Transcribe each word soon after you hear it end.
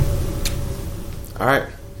All right.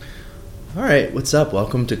 All right, what's up?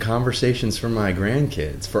 Welcome to Conversations for My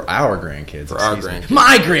Grandkids. For our grandkids.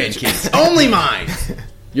 My grandkids! Only mine!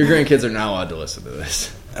 Your grandkids are not allowed to listen to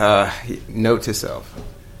this. Note to self.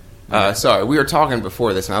 Sorry, we were talking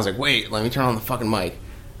before this, and I was like, wait, let me turn on the fucking mic.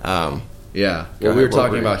 Yeah. Well, we were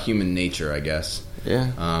talking about human nature, I guess.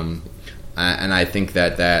 Yeah. And I think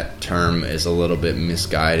that term is a little bit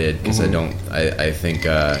misguided, because I think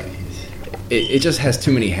it just has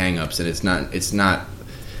too many hang-ups, and it's not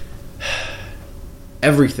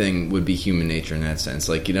everything would be human nature in that sense,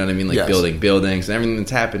 like, you know what I mean, like building buildings and everything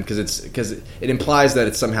that's happened, because it implies that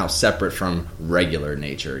it's somehow separate from regular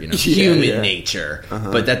nature, you know, human nature.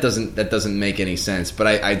 But that doesn't make any sense. But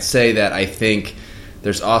I'd say that I think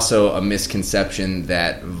there's also a misconception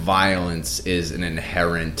that violence is an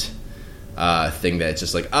inherent thing, that it's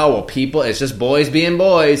just like, oh well, people, it's just boys being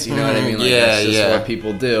boys, you know what I mean, like that's just what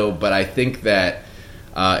people do. But I think that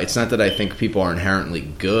it's not that I think people are inherently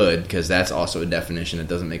good, because that's also a definition that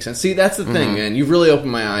doesn't make sense. See, that's the thing, man. You've really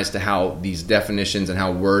opened my eyes to how these definitions and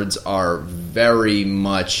how words are very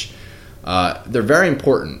much they're very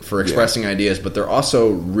important for expressing ideas, but they're also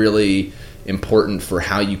really important for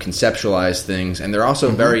how you conceptualize things, and they're also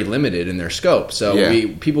very limited in their scope. So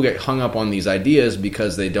people get hung up on these ideas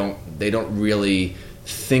because they don't really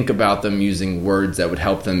think about them using words that would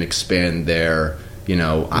help them expand their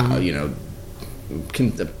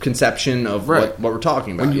conception of what we're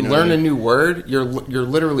talking about. When you learn a new word, you're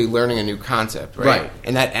literally learning a new concept, right?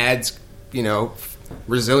 And that adds,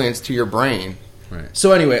 resilience to your brain. Right.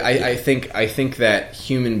 So anyway, I think that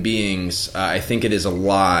human beings, I think it is a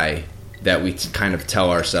lie that we kind of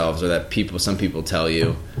tell ourselves, or that some people tell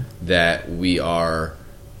you, that we are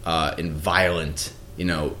violent,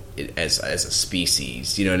 as a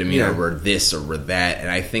species, you know what I mean, or we're this or we're that. And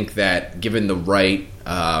I think that given the right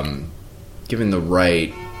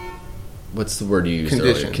what's the word you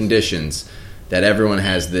used? Conditions, that everyone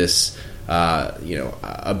has this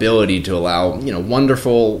ability to allow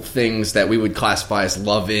wonderful things that we would classify as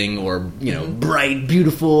loving, or bright,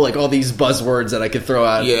 beautiful, like all these buzzwords that I could throw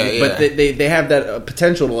out. But they have that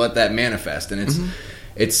potential to let that manifest, and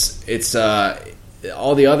it's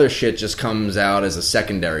all the other shit just comes out as a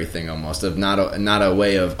secondary thing, almost, of not a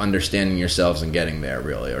way of understanding yourselves and getting there,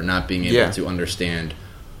 really, or not being able to understand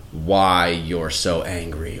why you're so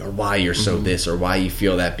angry, or why you're so this, or why you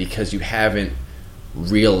feel that, because you haven't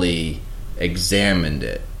really examined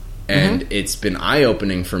it. And it's been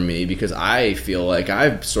eye-opening for me, because I feel like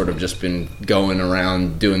I've sort of just been going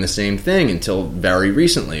around doing the same thing until very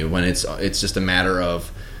recently, when it's just a matter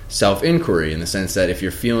of self-inquiry, in the sense that if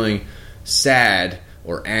you're feeling sad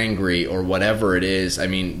or angry or whatever it is, I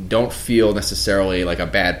mean, don't feel necessarily like a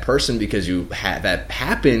bad person because you had that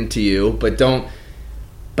happen to you, but don't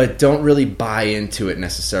really buy into it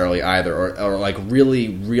necessarily either, or like really,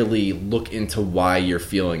 really look into why you're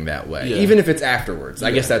feeling that way, even if it's afterwards.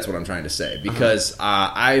 I guess that's what I'm trying to say, because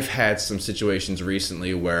I've had some situations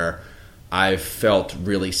recently where I've felt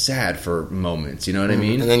really sad for moments, you know what I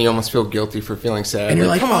mean? And then you almost feel guilty for feeling sad. And you're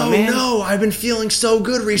like, come on, man. No, I've been feeling so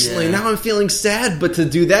good recently. Now I'm feeling sad. But to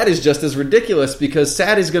do that is just as ridiculous, because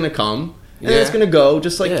sad is going to come, and then it's going to go,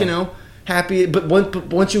 just like, happy. But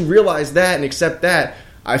once you realize that and accept that,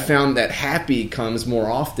 I found that happy comes more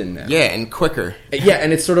often now. Yeah, and quicker. Yeah,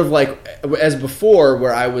 and it's sort of like as before,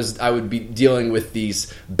 where I would be dealing with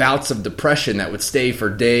these bouts of depression that would stay for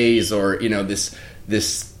days, or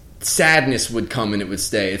this sadness would come and it would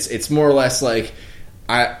stay. It's more or less like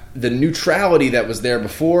the neutrality that was there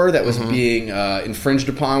before, that was being infringed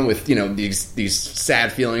upon with these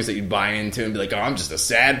sad feelings that you'd buy into and be like, oh, I'm just a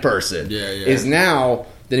sad person. Is now.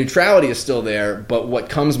 The neutrality is still there, but what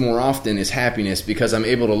comes more often is happiness, because I'm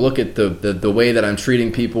able to look at the way that I'm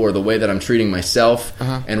treating people, or the way that I'm treating myself,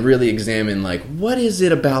 and really examine, like, what is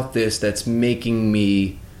it about this that's making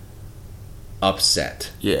me upset?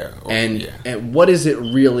 And what is it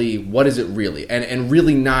really? And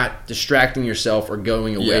really not distracting yourself or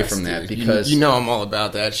going away from that, because I'm all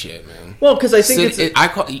about that shit, man. Well, because I think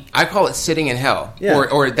I call it sitting in hell,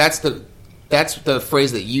 or that's the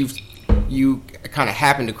phrase that you kind of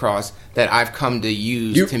happened across, that I've come to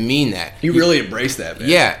use to mean that. You really embrace that, man.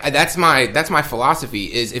 Yeah, that's my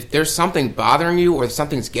philosophy, is if there's something bothering you, or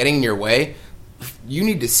something's getting in your way, you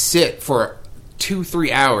need to sit for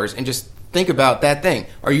 2-3 hours and just think about that thing.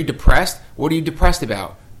 Are you depressed? What are you depressed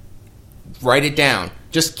about? Write it down.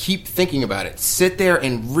 Just keep thinking about it. Sit there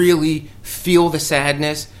and really feel the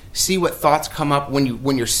sadness. See what thoughts come up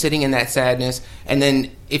when you're sitting in that sadness. And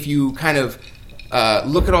then if you kind of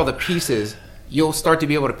look at all the pieces, you'll start to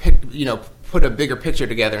be able to put a bigger picture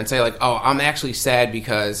together and say, like, oh, I'm actually sad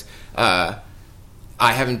because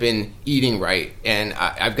I haven't been eating right, and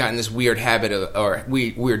I've gotten this weird habit or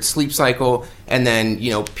weird sleep cycle, and then,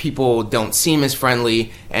 people don't seem as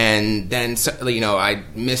friendly, and then, I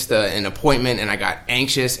missed an appointment, and I got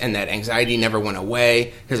anxious, and that anxiety never went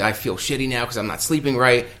away, because I feel shitty now, because I'm not sleeping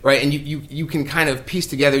right? And you can kind of piece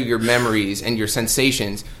together your memories and your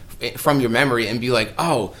sensations from your memory, and be like,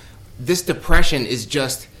 oh, this depression is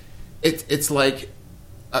just, it's like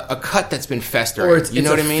a cut that's been festering. Or it's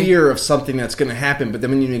what I mean? Fear of something that's going to happen, but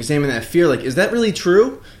then when you examine that fear, like, is that really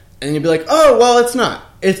true? And you'd be like, oh, well, it's not.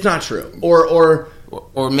 It's not true. Or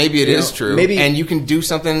maybe it is true, and you can do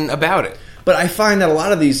something about it. But I find that a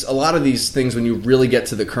lot of these things, when you really get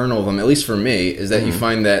to the kernel of them, at least for me, is that you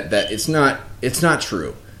find that it's not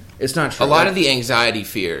true. It's not true. A lot of the anxiety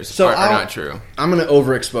fears are not true. I'm going to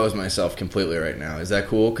overexpose myself completely right now. Is that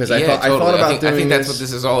cool? Because I thought about doing I think that's what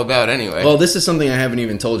this is all about anyway. Well, this is something I haven't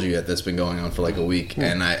even told you yet that's been going on for like a week.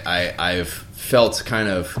 And I've felt kind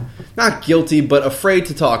of, not guilty, but afraid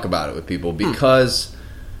to talk about it with people because...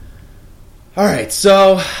 All right,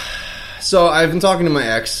 so I've been talking to my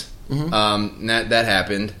ex. That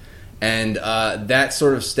happened. And that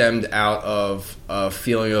sort of stemmed out of a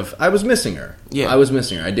feeling of I was missing her. Yeah, I was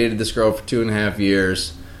missing her. I dated this girl for 2.5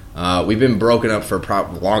 years. We've been broken up for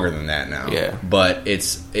longer than that now. Yeah, but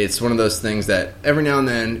it's one of those things that every now and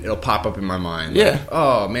then it'll pop up in my mind. Yeah, like,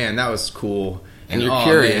 oh man, that was cool. And you're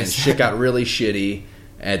curious. Man, shit got really shitty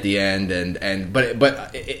at the end,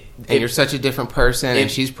 but you're such a different person, and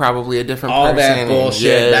she's probably a different all person. All that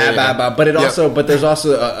bullshit, blah, blah, blah. But there's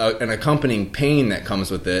also an accompanying pain that comes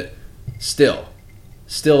with it. Still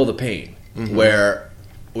the pain, where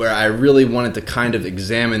I really wanted to kind of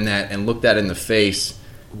examine that and look that in the face.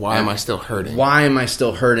 Why am I still hurting? Why am I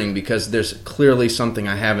still hurting? Because there's clearly something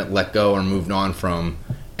I haven't let go or moved on from,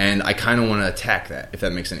 and I kind of want to attack that, if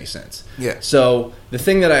that makes any sense. Yeah. So the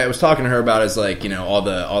thing that I was talking to her about is like, all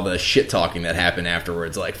the shit talking that happened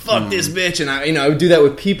afterwards, like fuck this bitch, and I would do that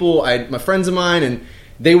with people, my friends of mine, and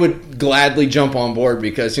they would gladly jump on board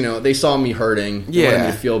because, they saw me hurting. They wanted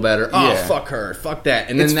me to feel better. Oh, fuck her. Fuck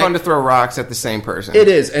that. And it's fun to throw rocks at the same person. It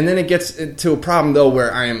is. And then it gets to a problem, though,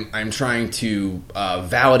 where I'm trying to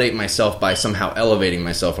validate myself by somehow elevating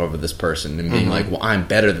myself over this person and being like, well, I'm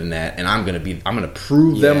better than that, and I'm going to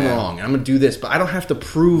prove them wrong, and I'm going to do this. But I don't have to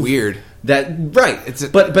prove that. Right.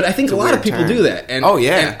 But I think a lot of people do that. And,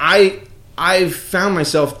 and I've found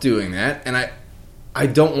myself doing that, and I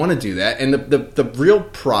don't want to do that, and the real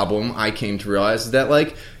problem I came to realize is that,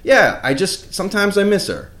 like, sometimes I miss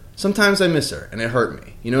her, and it hurt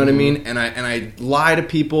me. You know what I mean? And I lie to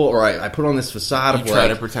people, or I put on this facade of try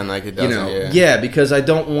to pretend like it doesn't. Because I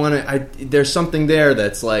don't want to. There's something there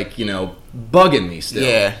that's like bugging me still.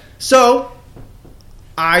 Yeah. So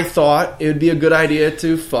I thought it would be a good idea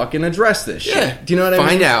to fucking address this shit. Yeah. Do you know what I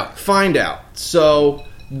mean? Find out. So,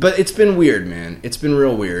 but it's been weird, man. It's been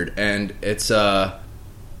real weird, and it's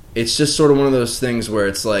just sort of one of those things where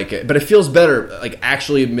it's like, but it feels better, like,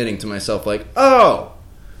 actually admitting to myself, like, oh,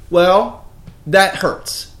 well, that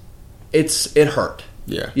hurts. It hurt.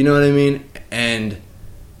 Yeah. You know what I mean? And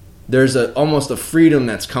there's almost a freedom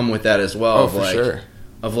that's come with that as well. Oh, for sure.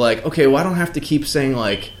 Of like, okay, well, I don't have to keep saying,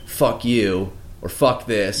 like, fuck you, or fuck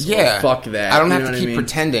this, or fuck that. I don't have to keep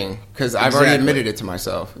pretending, because I've already admitted it to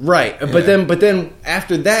myself. Right. Yeah. But then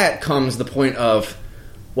after that comes the point of,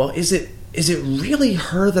 well, is it really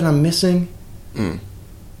her that I'm missing?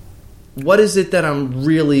 What is it that I'm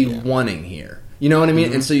really wanting here? You know what I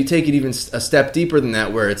mean? And so you take it even a step deeper than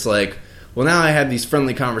that, where it's like, well, now I have these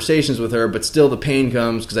friendly conversations with her, but still the pain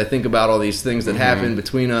comes because I think about all these things that happened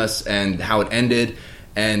between us and how it ended.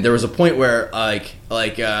 And there was a point where, like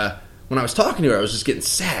when I was talking to her, I was just getting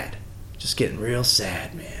sad, just getting real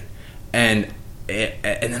sad, man. And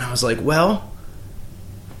then I was like, well,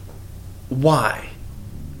 why?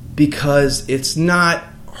 Because it's not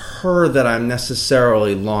her that I'm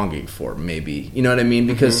necessarily longing for, maybe. You know what I mean?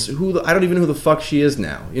 Because I don't even know who the fuck she is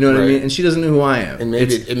now. You know what I mean? And she doesn't know who I am. And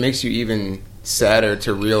maybe it makes you even sadder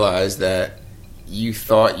to realize that you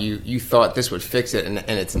thought this would fix it, and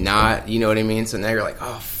it's not. You know what I mean? So now you're like,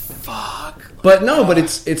 oh, fuck. But no, but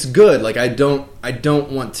it's good. Like, I don't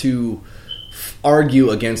want to argue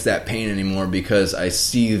against that pain anymore, because I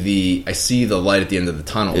see the light at the end of the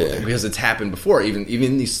tunnel, because it's happened before, even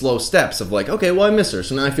these slow steps of like, okay, well, I miss her,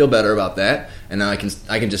 so now I feel better about that, and now I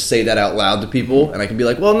can just say that out loud to people, and I can be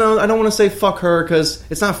like, well, no, I don't want to say fuck her, because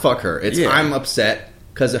it's not fuck her, it's I'm upset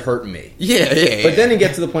because it hurt me. But then you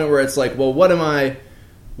get to the point where it's like, well, what am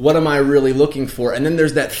I really looking for? And then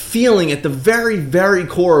there's that feeling at the very, very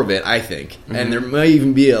core of it, I think, and there may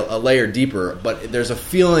even be a layer deeper, but there's a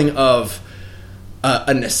feeling of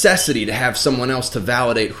a necessity to have someone else to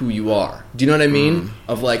validate who you are. Do you know what I mean?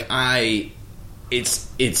 Of like,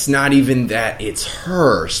 it's not even that it's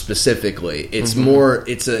her specifically. It's more,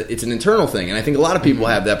 it's an internal thing. And I think a lot of people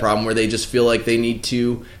have that problem where they just feel like they need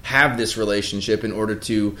to have this relationship in order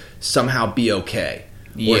to somehow be okay.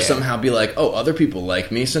 Yeah. Or somehow be like, oh, other people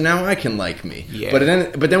like me, so now I can like me. Yeah.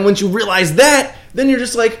 But then once you realize that, then you're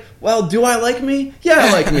just like, well, do I like me? Yeah,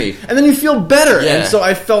 I like me. And then you feel better. Yeah. And so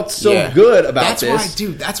I felt so good about this.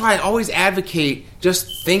 That's why I always advocate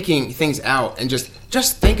just thinking things out and just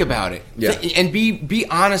think about it. Yeah. And be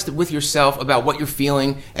honest with yourself about what you're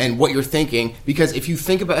feeling and what you're thinking, because if you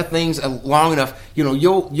think about things long enough,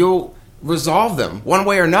 you'll resolve them one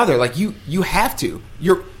way or another. Like you have to.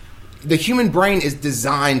 The human brain is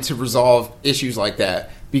designed to resolve issues like that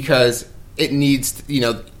because it needs,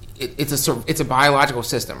 it's a biological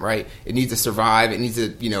system, right? It needs to survive. It needs to,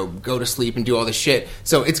 go to sleep and do all this shit.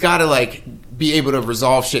 So it's got to be able to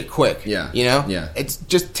resolve shit quick. Yeah. Yeah. It's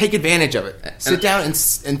just take advantage of it. Sit down and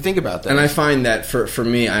think about that. And I find that for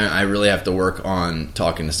me, I really have to work on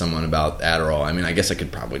talking to someone about Adderall. I mean, I guess I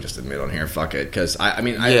could probably just admit on here, fuck it, because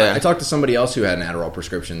I talked to somebody else who had an Adderall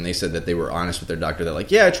prescription. And they said that they were honest with their doctor. They're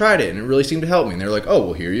like, yeah, I tried it and it really seemed to help me. And they're like, oh,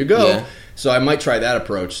 well, here you go. Yeah. So I might try that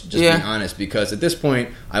approach, just being honest, because at this point,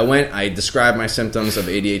 I described my symptoms of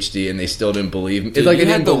ADHD, and they still didn't believe me. Dude, it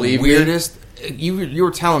didn't believe weirdest, me. You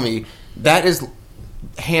were telling me that is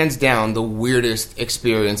hands down the weirdest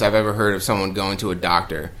experience I've ever heard of someone going to a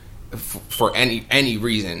doctor for any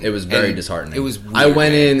reason. It was very disheartening. It was weird, I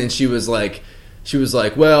went in, and she was like,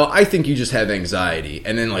 well, I think you just have anxiety,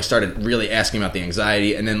 and then started really asking about the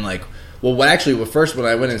anxiety, and then well, when I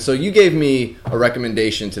went in, so you gave me a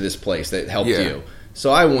recommendation to this place that helped you.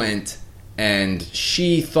 So I went, and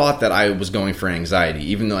she thought that I was going for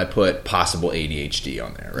anxiety, even though I put possible ADHD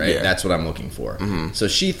on there, right? Yeah. That's what I'm looking for. Mm-hmm. So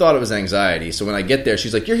she thought it was anxiety. So when I get there,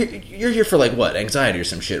 she's like, you're here for what? Anxiety or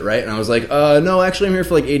some shit, right? And I was like, no, actually I'm here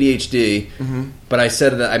for ADHD. Mm-hmm. But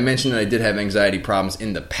I mentioned that I did have anxiety problems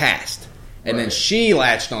in the past. And then she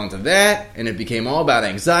latched onto that, and it became all about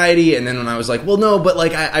anxiety. And then when I was like, well, no, but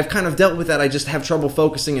I've kind of dealt with that. I just have trouble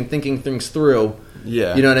focusing and thinking things through.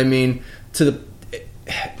 Yeah. You know what I mean?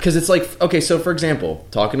 Because it's okay, so for example,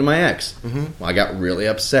 talking to my ex, well, I got really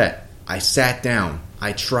upset. I sat down.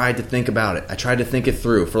 I tried to think about it. I tried to think it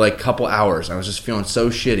through for a couple hours. I was just feeling so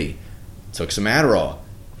shitty. Took some Adderall.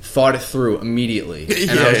 Thought it through immediately.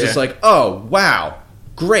 And I was just like, oh, wow.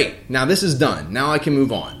 Great. Now this is done. Now I can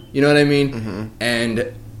move on. You know what I mean? Mm-hmm.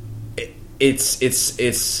 And it's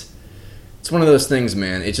one of those things,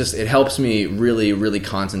 man. It helps me really, really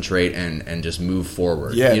concentrate and just move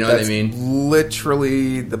forward. Yeah, you know what I mean?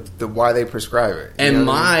 Literally the why they prescribe it. And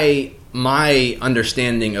my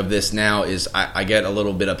understanding of this now is I get a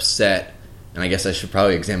little bit upset, and I guess I should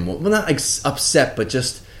probably examine. Well, not upset, but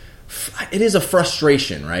just it is a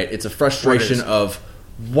frustration, right? It's a frustration of.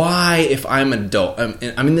 Why, if I'm adult,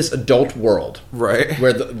 I'm in this adult world, right?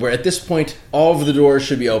 Where at this point all of the doors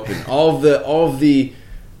should be open, all of the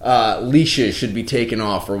leashes should be taken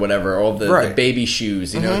off, or whatever, all of the baby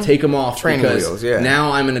shoes, take them off. Training wheels, yeah.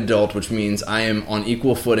 Now I'm an adult, which means I am on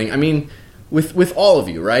equal footing. I mean, with all of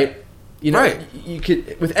you, right? Right. You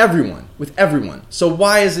could with everyone. So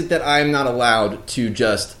why is it that I'm not allowed to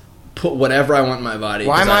just put whatever I want in my body?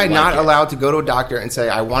 Why am I not allowed to go to a doctor and say,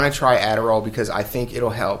 I want to try Adderall because I think it'll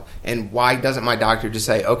help? And why doesn't my doctor just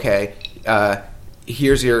say, okay,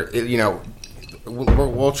 here's your,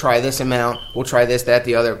 we'll try this amount, we'll try this, that,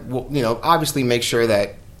 the other. We'll, obviously make sure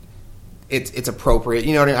that it's appropriate.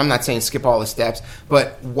 You know what I mean? I'm not saying skip all the steps,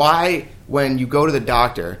 but why, when you go to the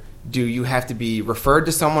doctor, do you have to be referred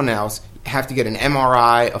to someone else, have to get an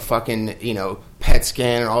MRI, a fucking, PET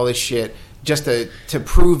scan and all this shit, just to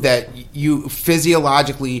prove that you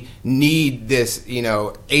physiologically need this,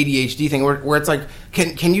 ADHD thing, where it's like,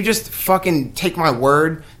 can you just fucking take my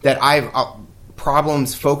word that I've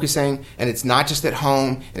problems focusing, and it's not just at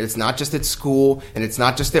home, and it's not just at school, and it's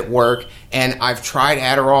not just at work, and I've tried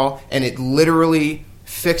Adderall, and it literally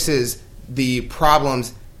fixes the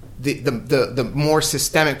problems, the more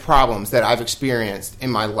systemic problems that I've experienced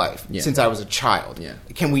in my life since I was a child. Yeah.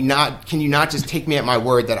 Can you not just take me at my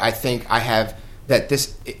word that I think I have, that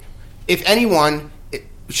this, if anyone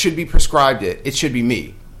should be prescribed it should be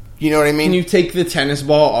me. You know what I mean? Can you take the tennis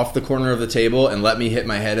ball off the corner of the table and let me hit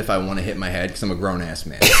my head if I want to hit my head, because I'm a grown ass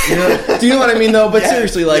man? Do you know what I mean though? But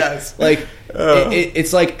seriously,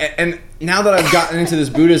 it's like, and now that I've gotten into this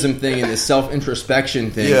Buddhism thing and this self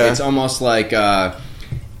introspection thing, it's almost like.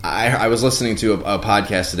 I was listening to a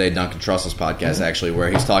podcast today, Duncan Trussell's podcast, actually, where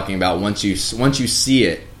he's talking about once you see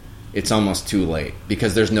it, it's almost too late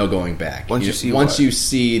because there's no going back. Once you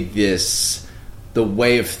see this the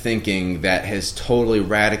way of thinking that has totally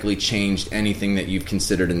radically changed anything that you've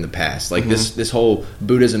considered in the past. Like this whole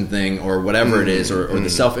Buddhism thing or whatever it is, or the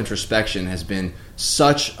self-introspection has been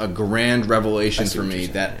such a grand revelation for me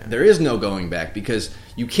that there is no going back, because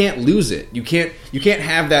you can't lose it. You can't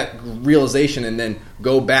have that realization and then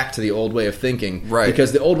go back to the old way of thinking, right?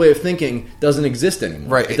 Because the old way of thinking doesn't exist anymore.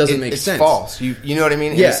 Right. It doesn't make sense. It's false. You know what I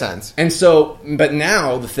mean? In a sense. And so, but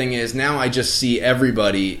now the thing is, now I just see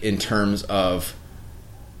everybody in terms of,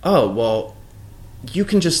 oh, well, you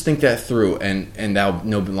can just think that through and that'll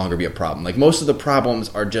no longer be a problem. Like, most of the problems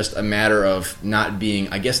are just a matter of not being,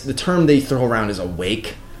 I guess the term they throw around is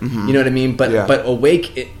awake. Mm-hmm. You know what I mean? But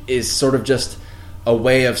awake is sort of just a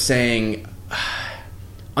way of saying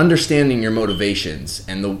understanding your motivations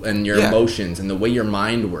and your emotions and the way your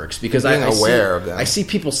mind works. Because I see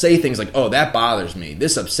people say things like, oh, that bothers me,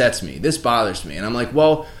 this upsets me, this bothers me. And I'm like,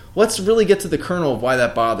 well, let's really get to the kernel of why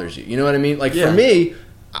that bothers you. You know what I mean? Like, for me,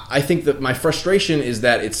 I think that my frustration is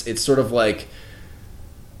that it's sort of like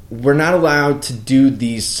we're not allowed to do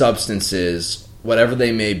these substances, whatever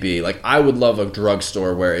they may be. Like, I would love a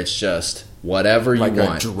drugstore where it's just whatever you want.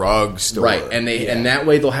 Like a drugstore. Right. And and that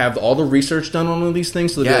way they'll have all the research done on all these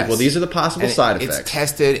things. So they'll be like, well, these are the possible side effects. It's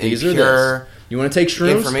tested and these pure. Are this. You want to take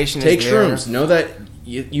shrooms? Information take is shrooms. there. Know that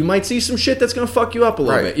you might see some shit that's going to fuck you up a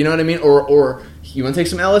little bit. You know what I mean? Or you want to take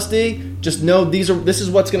some LSD? Just know this is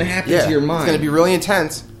what's going to happen to your mind. It's going to be really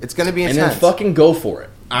intense. It's going to be intense. And then fucking go for it.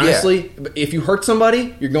 Honestly, if you hurt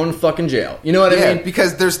somebody, you're going to fucking jail. You know what I mean?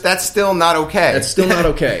 Because that's still not okay. That's still not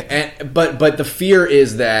okay. But the fear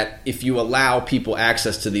is that if you allow people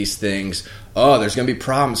access to these things, there's going to be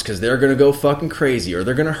problems because they're going to go fucking crazy, or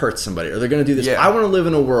they're going to hurt somebody, or they're going to do this. I want to live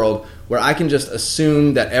in a world where I can just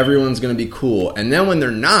assume that everyone's going to be cool, and then when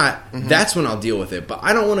they're not, that's when I'll deal with it. But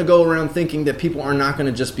I don't want to go around thinking that people are not going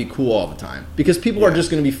to just be cool all the time, because people are just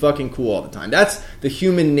going to be fucking cool all the time. That's the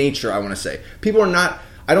human nature, I want to say. People are not...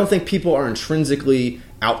 I don't think people are intrinsically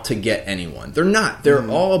out to get anyone. They're not. They're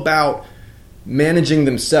all about managing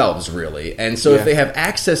themselves, really. And so if they have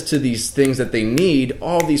access to these things that they need,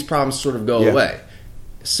 all these problems sort of go away.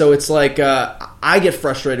 So it's like I get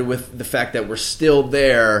frustrated with the fact that we're still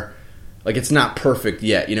there. Like, it's not perfect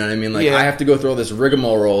yet. You know what I mean? Like, I have to go through all this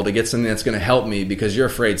rigmarole to get something that's going to help me because you're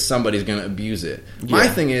afraid somebody's going to abuse it. My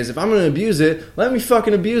thing is, if I'm going to abuse it, let me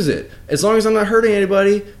fucking abuse it. As long as I'm not hurting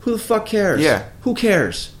anybody, who the fuck cares? Yeah. Who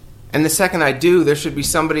cares? And the second I do, there should be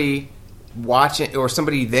somebody watching, or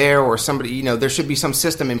somebody there, or somebody, there should be some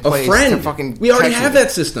system in place. A friend. To fucking we already have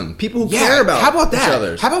that system. People who care about How about that? each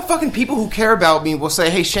other. How about fucking people who care about me will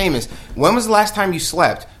say, hey, Seamus, when was the last time you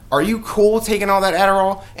slept? Are you cool taking all that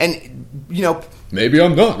Adderall? And, maybe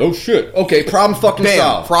I'm not. Oh, shit. Okay, problem fucking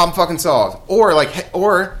solved. Problem fucking solved.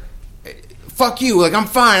 Or fuck you. Like, I'm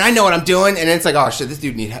fine. I know what I'm doing. And it's like, oh, shit, this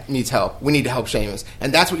dude needs help. We need to help Seamus.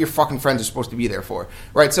 And that's what your fucking friends are supposed to be there for.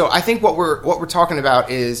 Right? So I think what we're talking about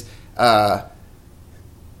is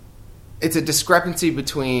it's a discrepancy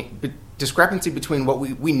between what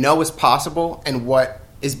we know is possible and what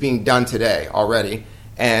is being done today already.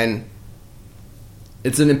 And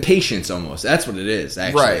it's an impatience almost. That's what it is,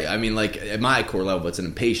 actually. Right. I mean, like, at my core level, it's an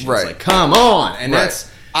impatience. Right. Like, come on! And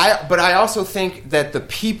but I also think that the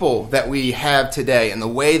people that we have today and the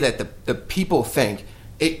way that the people think,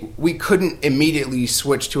 we couldn't immediately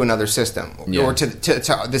switch to another system or to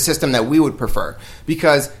the system that we would prefer.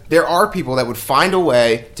 Because there are people that would find a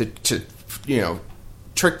way to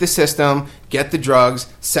trick the system, get the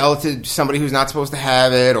drugs, sell it to somebody who's not supposed to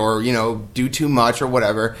have it, or do too much or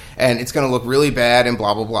whatever, and it's going to look really bad and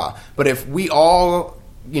blah blah blah. But if we all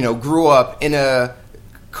grew up in a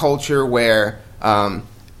culture where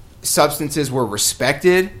substances were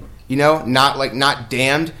respected, not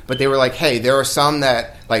damned, but they were like, hey, there are some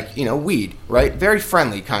that, like, weed, right? Very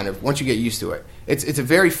friendly kind of once you get used to it. It's a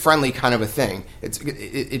very friendly kind of a thing.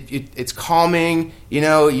 It's calming,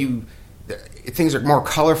 things are more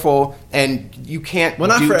colorful, and you can't. Well,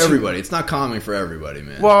 not for everybody. It's not calming for everybody,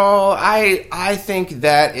 man. Well, I think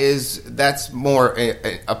that's more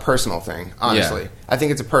a personal thing. Honestly, I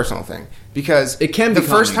think it's a personal thing because it can be the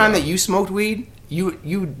first time that you smoked weed.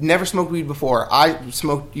 You never smoked weed before. I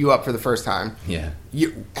smoked you up for the first time. Yeah.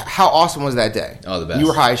 How awesome was that day? Oh, the best. You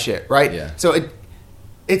were high as shit, right? Yeah. So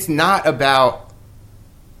it's not about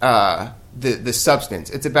the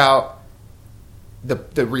substance. It's about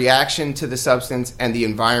the reaction to the substance and the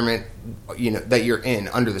environment that you're in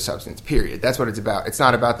under the substance, period. That's what it's about. It's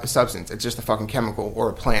not about the substance. It's just a fucking chemical or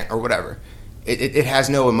a plant or whatever. It has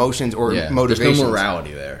no emotions or motivations. There's no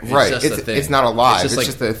morality there. It's right. Just a thing. It's not alive. It's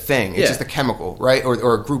just a thing. It's just a chemical, right?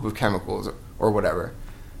 Or a group of chemicals or whatever.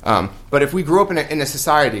 But if we grew up in a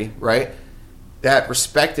society, right, that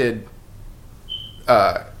respected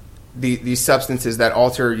these substances that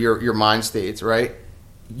alter your mind states, right?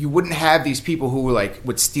 You wouldn't have these people who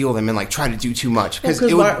would steal them and try to do too much, because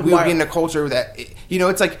we would be in a culture that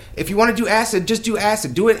it's like, if you want to do acid, just do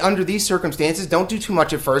acid. Do it under these circumstances. Don't do too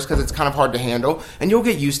much at first, because it's kind of hard to handle, and you'll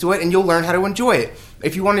get used to it and you'll learn how to enjoy it.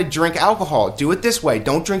 If you want to drink alcohol, do it this way.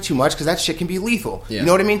 Don't drink too much, because that shit can be lethal. Yeah. You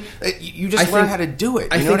know what I mean? You just learn how to do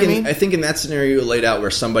it. You know what I mean? I think in that scenario you laid out, where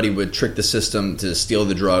somebody would trick the system to steal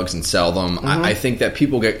the drugs and sell them, I think that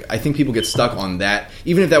people get stuck on that.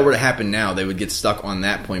 Even if that were to happen now, they would get stuck on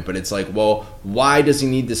that point. But it's like, well, why does he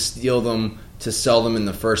need to steal them to sell them in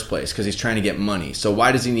the first place? Because he's trying to get money. So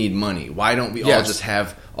why does he need money? Why don't we all just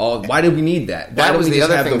have all? Why do we need that? Why don't we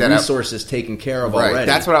just have the resources taken care of already?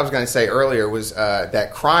 That's what I was going to say earlier. Was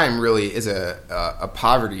that crime really is a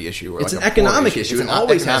poverty issue? Or it's an economic issue. It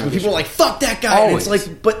always has. When people are like, "Fuck that guy," and it's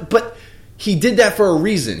like, but. He did that for a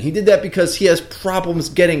reason. He did that because he has problems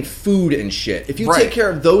getting food and shit. If you take care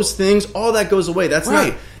of those things, all that goes away. That's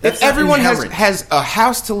not. If everyone has a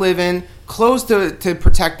house to live in, clothes to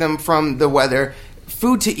protect them from the weather,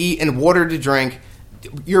 food to eat, and water to drink,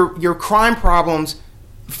 your crime problems,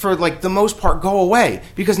 for the most part, go away,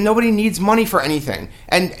 because nobody needs money for anything.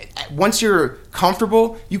 And once you're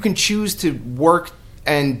comfortable, you can choose to work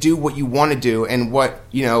and do what you want to do, and what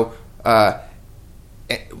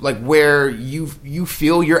where you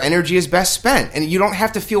feel your energy is best spent, and you don't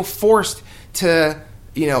have to feel forced to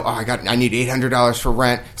I need $800 for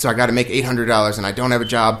rent, so I got to make $800, and I don't have a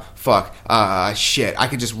job. Fuck, shit. I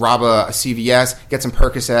could just rob a CVS, get some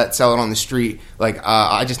Percocet, sell it on the street.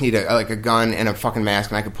 I just need a gun and a fucking mask,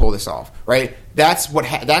 and I could pull this off, right? That's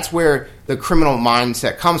where the criminal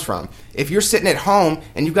mindset comes from. If you're sitting at home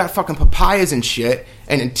and you've got fucking papayas and shit,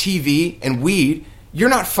 and TV and weed, you're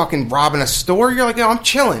not fucking robbing a store. You're like, I'm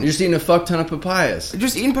chilling. You're just eating a fuck ton of papayas. You're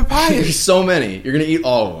just eating papayas. There's so many. You're going to eat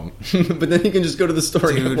all of them. But then you can just go to the store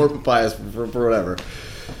and get more papayas for whatever.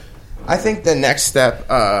 I think the next step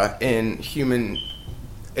in human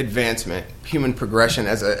advancement, human progression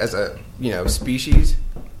as a species,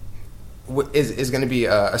 is going to be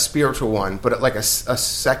a spiritual one, but a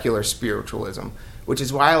secular spiritualism, which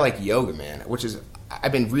is why I like yoga, man.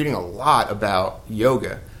 I've been reading a lot about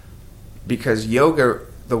yoga. Because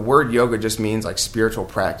the word yoga just means spiritual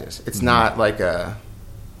practice. It's not I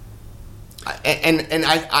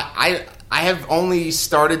have only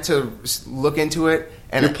started to look into it,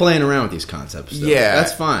 and you're playing around with these concepts. Though. Yeah,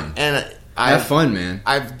 that's fine. And have fun, man.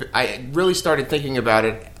 I really started thinking about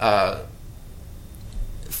it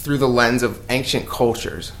through the lens of ancient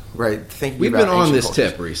cultures. Right, we've been on this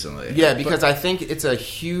tip recently. Yeah, because I think it's a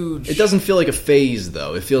huge. It doesn't feel like a phase,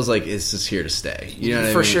 though. It feels like it's just here to stay. You know what I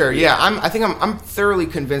mean? For sure. Yeah, I'm thoroughly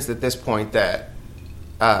convinced at this point that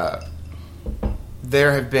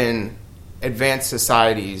there have been advanced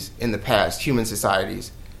societies in the past, human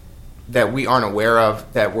societies, that we aren't aware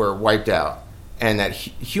of, that were wiped out. And that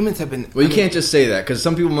humans have been... Well, you can't just say that, because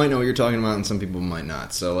some people might know what you're talking about and some people might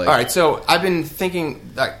not. So, all right, so I've been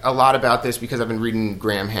thinking a lot about this because I've been reading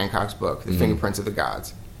Graham Hancock's book, The Fingerprints of the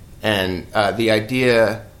Gods. And the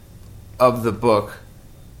idea of the book,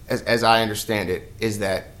 as I understand it, is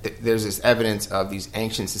that there's this evidence of these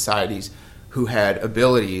ancient societies who had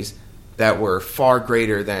abilities that were far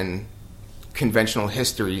greater than conventional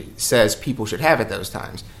history says people should have at those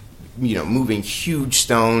times. Moving huge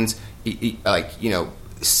stones...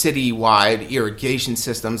 city-wide irrigation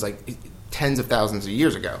systems tens of thousands of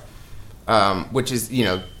years ago, which is,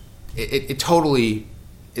 it totally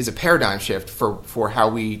is a paradigm shift for how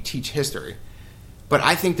we teach history. But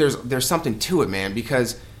I think there's something to it, man,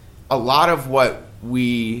 because a lot of what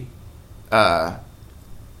we, the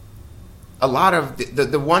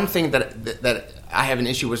one thing that I have an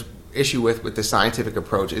issue with the scientific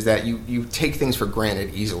approach is that you take things for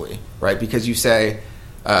granted easily, right? Because you say,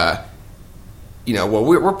 well,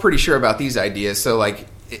 we're pretty sure about these ideas, so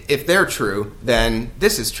if they're true, then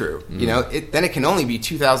this is true. Then it can only be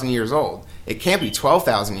 2,000 years old. It can't be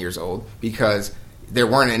 12,000 years old because there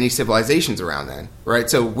weren't any civilizations around then, right?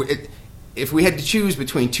 So if we had to choose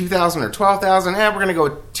between 2,000 or 12,000, we're going to go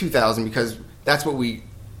with 2,000 because that's what we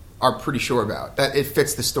are pretty sure about. That it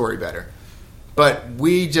fits the story better. But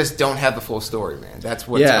we just don't have the full story, man. That's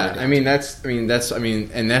what. Yeah, and that's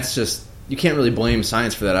just. You can't really blame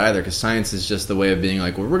science for that either, because science is just the way of being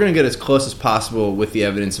we're going to get as close as possible with the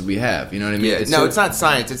evidence that we have. You know what I mean? Yeah. It's not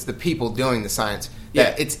science. It's the people doing the science.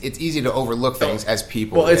 Yeah. It's easy to overlook things as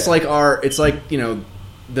people. Well, it's the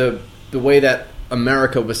way that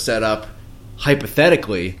America was set up,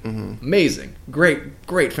 hypothetically, amazing,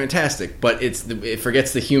 great, fantastic. But it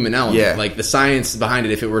forgets the human element. Yeah. The science behind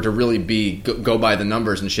it, if it were to really be go by the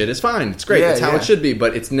numbers and shit, it's fine. It's great. That's how it should be.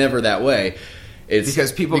 But it's never that way.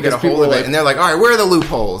 Because people get a hold of it, and they're like, all right, where are the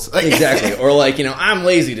loopholes? Exactly. Or like, I'm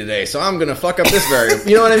lazy today, so I'm going to fuck up this variable.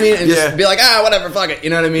 You know what I mean? And just be like, whatever, fuck it. You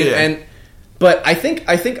know what I mean? Yeah. But I think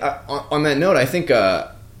on that note, I think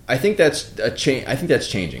that's a change. I think that's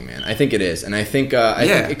changing, man. I think it is, and I think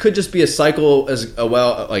it could just be a cycle as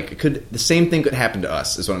well. Like the same thing could happen to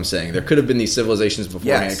us. Is what I'm saying. There could have been these civilizations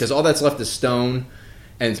beforehand because all that's left is stone,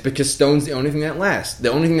 and it's because stone's the only thing that lasts.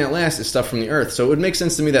 The only thing that lasts is stuff from the earth. So it would make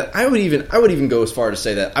sense to me that I would even go as far to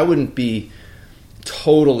say that I wouldn't be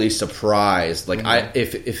totally surprised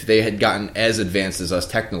if they had gotten as advanced as us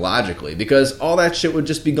technologically, because all that shit would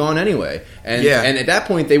just be gone anyway, and at that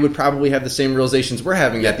point they would probably have the same realizations we're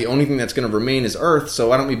having, that the only thing that's going to remain is earth, so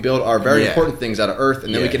why don't we build our very important things out of earth,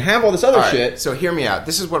 and then we can have all this other shit. So hear me out.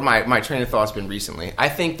 This is what my train of thought's been recently. I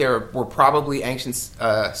think there were probably ancient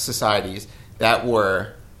societies that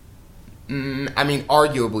were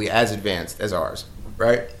arguably as advanced as ours,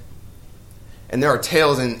 right? And there are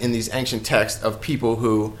tales in these ancient texts of people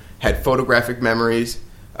who had photographic memories,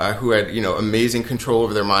 who had amazing control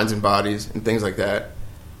over their minds and bodies and things like that.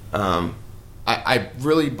 I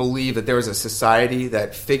really believe that there was a society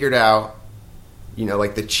that figured out,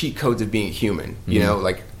 like the cheat codes of being human.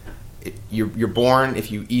 Like you're born, if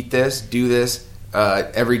you eat this, do this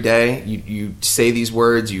every day. You say these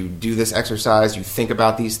words, you do this exercise, you think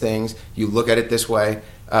about these things, you look at it this way.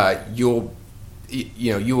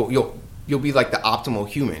 You'll be like the optimal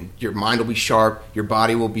human. Your mind will be sharp. Your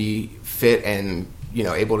body will be fit and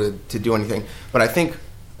able to do anything. But I think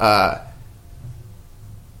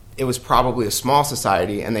it was probably a small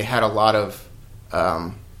society, and they had a lot of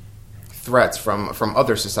threats from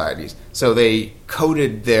other societies. So they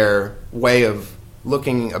coded their way of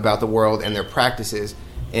looking about the world and their practices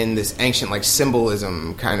in this ancient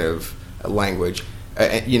symbolism kind of language.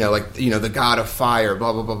 The god of fire,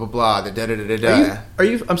 blah blah blah blah blah. The da da da da. Are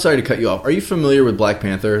you? I'm sorry to cut you off. Are you familiar with Black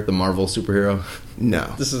Panther, the Marvel superhero?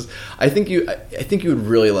 No. I think you would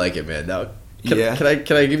really like it, man. Now, can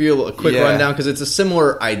I give you a quick rundown, because it's a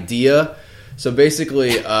similar idea. So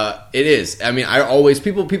basically, it is. I mean,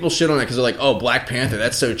 people shit on it because they're like, oh, Black Panther,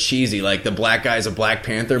 that's so cheesy. Like the black guy's a Black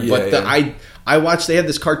Panther, I watched, they had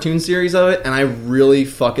this cartoon series of it, and I really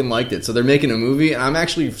fucking liked it. So they're making a movie, and I'm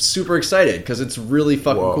actually super excited because it's really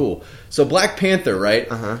fucking cool. So Black Panther, right?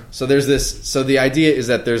 Uh-huh. So the idea is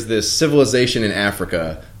that there's this civilization in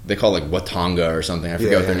Africa, they call it Watanga or something, I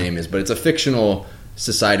forget what their name is, but it's a fictional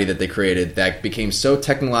society that they created that became so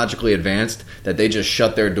technologically advanced that they just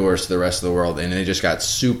shut their doors to the rest of the world, and they just got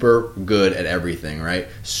super good at everything, right?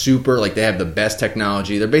 Super, they have the best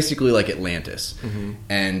technology. They're basically like Atlantis. Mm-hmm.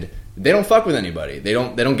 And they don't fuck with anybody. They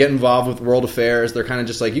don't get involved with world affairs. They're kind of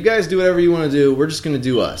just like, you guys do whatever you want to do. We're just going to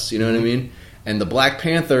do us. You know what I mean? And the Black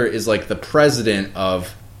Panther is like the president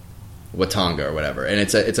of Watanga or whatever. And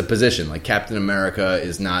it's a position. Like Captain America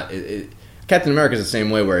is not. Captain America is the same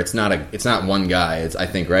way, where it's not one guy. I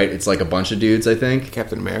think, right? It's like a bunch of dudes. I think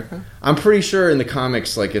Captain America. I'm pretty sure in the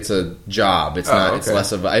comics, it's a job. It's not. Okay. It's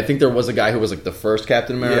less of. I think there was a guy who was the first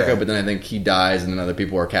Captain America, but then I think he dies, and then other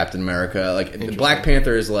people are Captain America. Black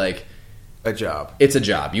Panther is like a job. It's a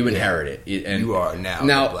job. You inherit it, and you are now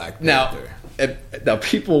the Black Panther. Now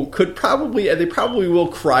people could probably, and they probably will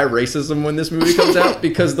cry racism when this movie comes out,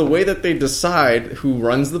 because the way that they decide who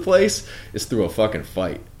runs the place is through a fucking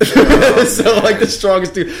fight. So the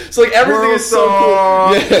strongest dude. So everything is so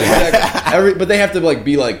cool. Yeah, exactly. But they have to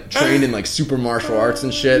be trained in super martial arts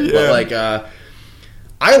and shit. Yeah. But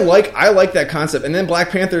I like that concept. And then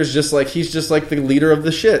Black Panther is just he's just the leader of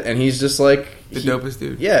the shit, and he's just the dopest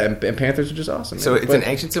dude. Yeah, and Panthers are just awesome. So it's an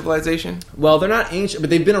ancient civilization? Well, they're not ancient, but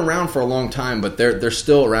they've been around for a long time, but they're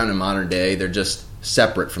still around in modern day. They're just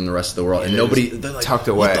separate from the rest of the world, and they're tucked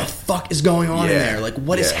away. What the fuck is going on in there?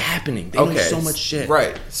 What is happening? They know so much shit.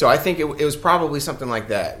 Right. So I think it was probably something like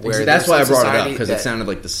that. Where that's why I brought it up, because it sounded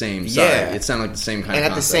like the same side. Yeah. It sounded like the same kind of concept.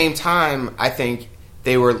 And at the same time, I think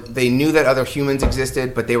they knew that other humans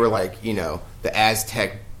existed, but they were the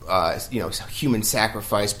Aztec, human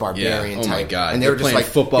sacrifice barbarian type. Oh my god! And they were just playing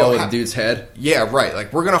football with a dude's head. Yeah,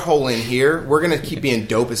 right. We're gonna hole in here. We're gonna keep being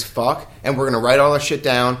dope as fuck, and we're gonna write all our shit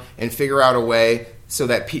down and figure out a way so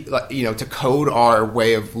that to code our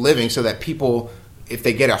way of living, so that people, if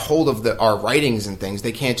they get a hold of our writings and things,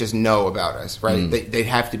 they can't just know about us, right? They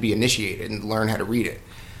have to be initiated and learn how to read it.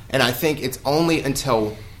 And I think it's only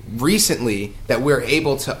until recently that we're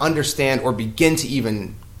able to understand, or begin to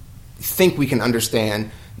even think we can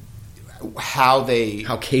understand, how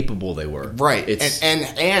capable they were, right?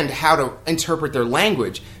 And how to interpret their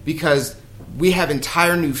language, because we have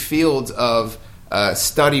entire new fields of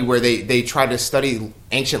study where they try to study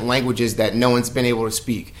ancient languages that no one's been able to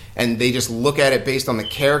speak, and they just look at it based on the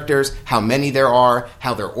characters, how many there are,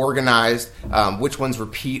 how they're organized, which ones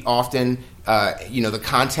repeat often, the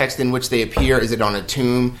context in which they appear. Is it on a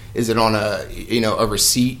tomb? Is it on a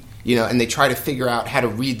receipt? And they try to figure out how to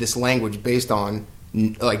read this language based on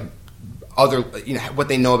like other, what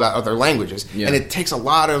they know about other languages, and it takes a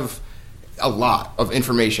lot of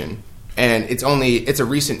information. And it's a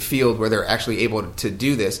recent field where they're actually able to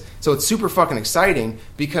do this. So it's super fucking exciting,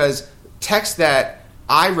 because texts that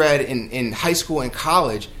I read in high school and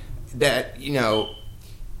college that,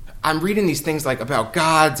 I'm reading these things like about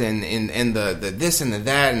gods and the this and the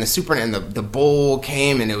that and the super, and the bull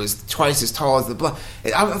came and it was twice as tall as the blood.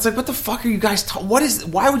 I was like, what the fuck are you guys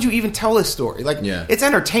why would you even tell this story? Like, it's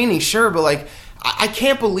entertaining, sure, but like, I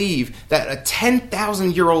can't believe that a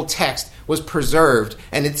 10,000-year-old text was preserved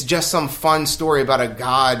and it's just some fun story about a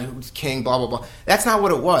god who's king, blah, blah, blah. That's not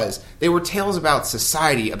what it was. They were tales about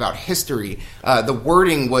society, about history. The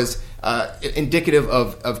wording was indicative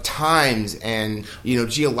of times and,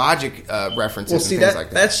 geologic references and things like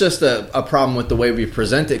that. That's just a problem with the way we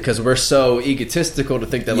present it, because we're so egotistical to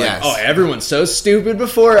think that, everyone's so stupid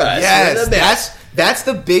before us. Yes, that's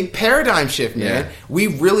the big paradigm shift, man.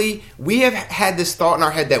 Yeah. We have had this thought in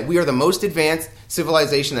our head that we are the most advanced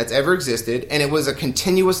civilization that's ever existed, and it was a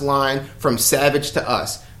continuous line from savage to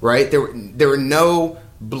us, right? There were no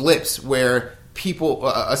blips where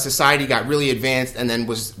a society got really advanced and then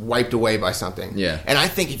was wiped away by something. Yeah. And I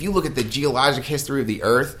think if you look at the geologic history of the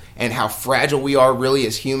Earth and how fragile we are really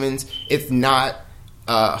as humans, it's not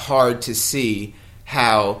hard to see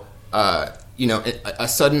how a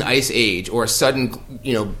sudden ice age or a sudden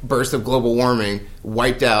burst of global warming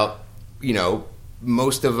wiped out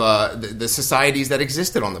most of the societies that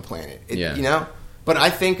existed on the planet. But I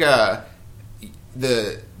think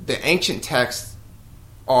the ancient texts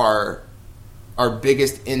are our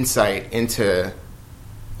biggest insight into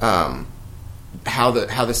how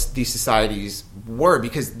these societies were,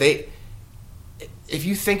 because if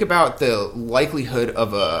you think about the likelihood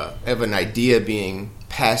of an idea being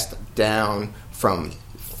passed down from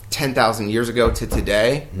 10,000 years ago to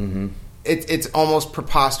today, it's almost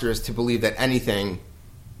preposterous to believe that anything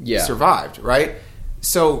survived, right?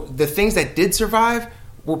 So the things that did survive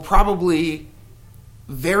were probably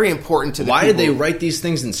very important to the Why people. did they write these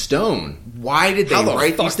things in stone? Why did they write these things in stone?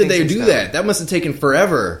 How the fuck did they do that? That must have taken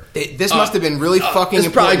forever. This must have been really fucking important to them.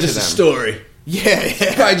 It's probably just a story. Yeah.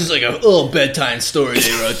 It's probably just like a little bedtime story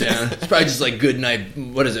they wrote down. It's probably just like Good Night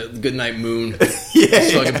Moon. So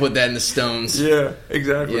I can put that in the stones. Yeah,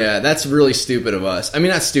 exactly. Yeah, that's really stupid of us. I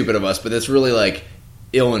mean, not stupid of us, but that's really like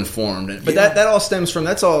ill-informed. But that all stems from,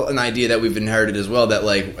 that's all an idea that we've inherited as well, that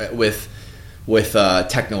like with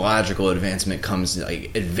technological advancement comes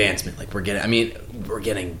like advancement. Like we're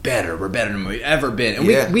getting better. We're better than we've ever been.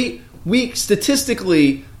 And we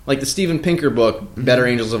statistically, like the Steven Pinker book, Better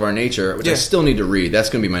Angels of Our Nature, which I still need to read. That's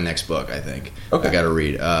going to be my next book, I think. Okay. I got to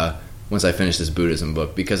read once I finish this Buddhism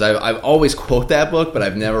book, because I've always quote that book, but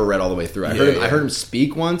I've never read all the way through. I heard him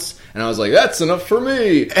speak once, and I was like, that's enough for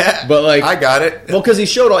me. But like, I got it. Well, because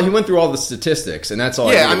he went through all the statistics, and that's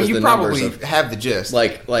all. Yeah, I mean, you probably have the gist.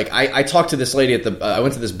 Like I talked to this lady at I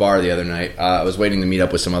went to this bar the other night. I was waiting to meet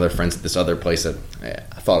up with some other friends at this other place that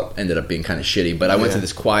I thought ended up being kind of shitty, but I went to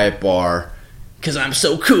this quiet bar because I'm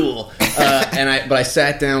so cool. But I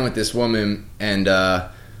sat down with this woman and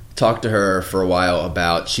talked to her for a while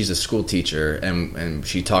about, she's a school teacher, and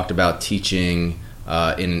she talked about teaching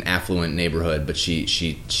in an affluent neighborhood, but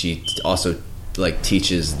she also like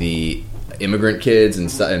teaches the immigrant kids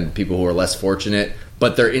and people who are less fortunate,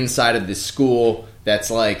 but they're inside of this school that's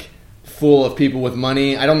like full of people with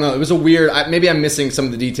money. I don't know. It was a weird. Maybe I'm missing some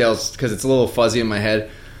of the details because it's a little fuzzy in my head.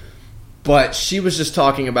 But she was just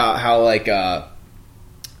talking about how like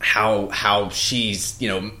how she's,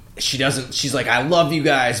 she's like, I love you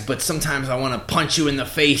guys, but sometimes I want to punch you in the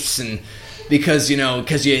face, and because you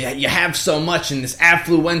have so much in this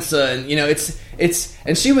affluenza, and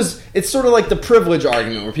it's sort of like the privilege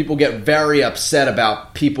argument where people get very upset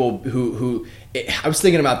about people who I was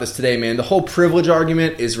thinking about this today, man. The whole privilege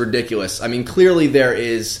argument is ridiculous. I mean, clearly there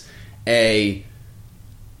is a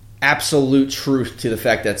absolute truth to the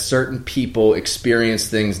fact that certain people experience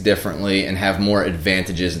things differently and have more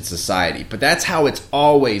advantages in society. But that's how it's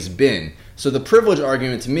always been. So the privilege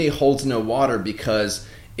argument to me holds no water, because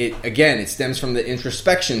it stems from the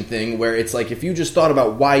introspection thing, where it's like, if you just thought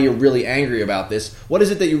about why you're really angry about this, what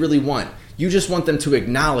is it that you really want? You just want them to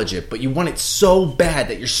acknowledge it, but you want it so bad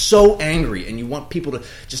that you're so angry, and you want people to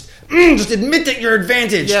just admit that you're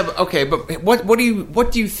advantaged. Yeah, but okay, but what do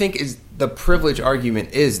you think is the privilege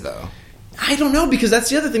argument is, though? I don't know, because that's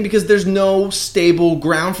the other thing, because there's no stable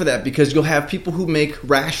ground for that, because you'll have people who make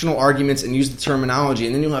rational arguments and use the terminology,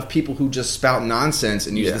 and then you'll have people who just spout nonsense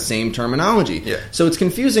and use the same terminology. Yeah. So it's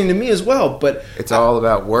confusing to me as well, but... It's all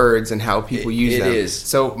about words and how people use them. It is.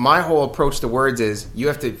 So my whole approach to words is you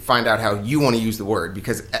have to find out how you want to use the word,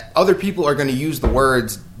 because other people are going to use the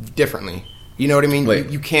words differently. You know what I mean?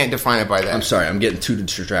 Wait. You can't define it by that. I'm sorry, I'm getting too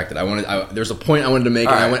distracted. There's a point I wanted to make,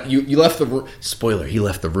 and right. You left the room. Spoiler, he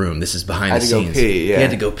left the room. This is behind the scenes. Go pee, yeah. He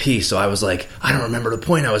had to go pee, so I was like, I don't remember the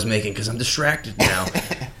point I was making because I'm distracted now.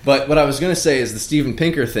 But what I was going to say is the Steven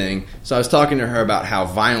Pinker thing. So I was talking to her about how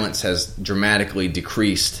violence has dramatically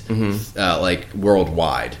decreased, like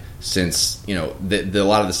worldwide, since a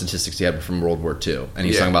lot of the statistics he had were from World War II, and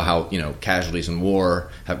he's talking about how casualties in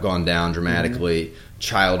war have gone down dramatically.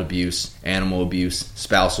 Child abuse, animal abuse,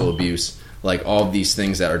 spousal abuse, like all of these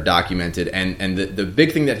things that are documented, and the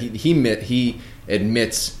big thing that he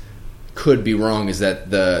admits could be wrong is that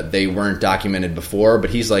they weren't documented before, but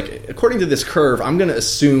he's like, according to this curve, I'm going to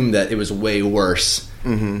assume that it was way worse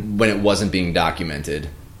when it wasn't being documented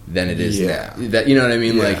than it is now. That, you know what I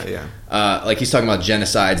mean? Like he's talking about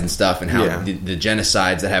genocides and stuff, and how the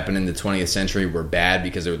genocides that happened in the 20th century were bad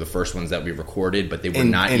because they were the first ones that we recorded, but they were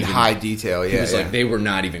not in even high detail. He was like, they were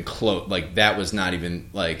not even close. Like that was not even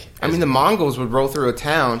like. I mean, the Mongols would roll through a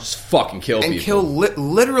town, just fucking kill and people,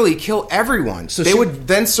 literally kill everyone. So they would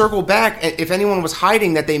then circle back. If anyone was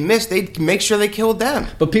hiding that they missed, they'd make sure they killed them.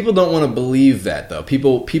 But people don't want to believe that, though.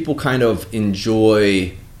 People kind of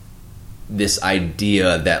enjoy this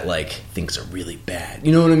idea that like things are really bad.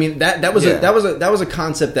 You know what I mean? That was a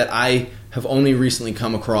concept that I have only recently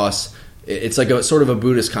come across. It's like a sort of a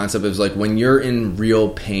Buddhist concept. It was like when you're in real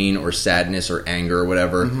pain or sadness or anger or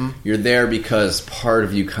whatever, you're there because part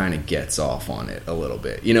of you kind of gets off on it a little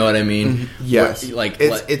bit. You know what I mean? Yes.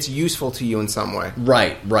 It's useful to you in some way.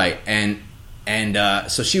 Right. And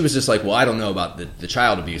so she was just like, well, I don't know about the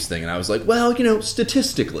child abuse thing. And I was like, well,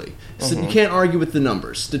 statistically. So you can't argue with the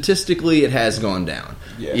numbers. Statistically, it has gone down.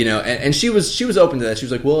 Yeah. And she was open to that. She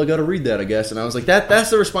was like, well, I got to read that, I guess. And I was like,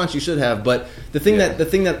 that's the response you should have. But the thing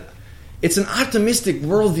that it's an optimistic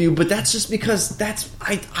worldview, but that's just because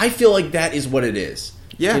I feel like that is what it is.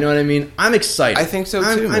 Yeah. You know what I mean? I'm excited. I think so,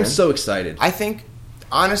 too, man. I'm so excited. I think,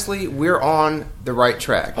 honestly, we're on the right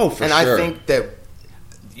track. Oh, for sure. And I think that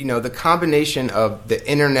the combination of the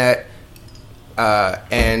internet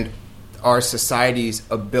and our society's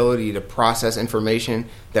ability to process information,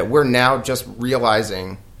 that we're now just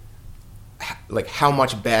realizing like how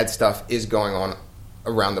much bad stuff is going on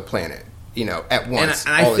around the planet, at once,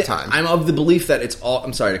 and all the time. I'm of the belief that it's all...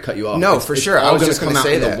 I'm sorry to cut you off. No, for sure. I was just going to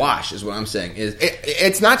say that. The wash is what I'm saying.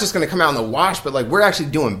 It's not just going to come out in the wash, but like we're actually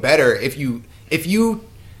doing better if you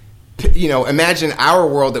imagine our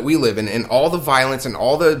world that we live in and all the violence and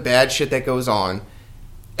all the bad shit that goes on,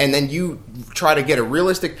 and then you try to get a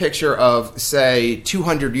realistic picture of, say,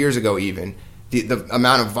 200 years ago even, the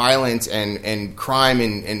amount of violence and crime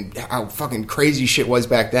and how fucking crazy shit was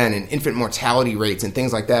back then, and infant mortality rates and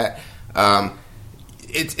things like that.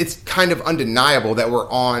 It's kind of undeniable that we're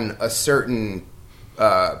on a certain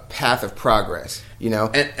path of progress.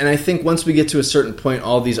 And I think once we get to a certain point,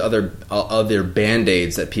 all these other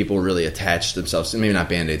Band-Aids that people really attach themselves to, maybe not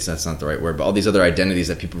Band-Aids, that's not the right word, but all these other identities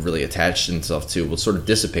that people really attach themselves to will sort of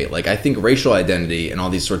dissipate. Like, I think racial identity and all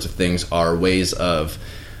these sorts of things are ways of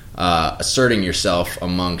asserting yourself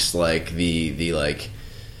amongst, like, the like,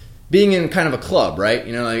 being in kind of a club, right?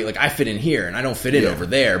 Like I fit in here and I don't fit in over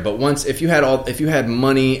there. But if you had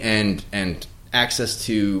money and access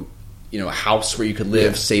to a house where you could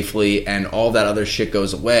live safely, and all that other shit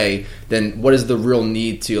goes away, then what is the real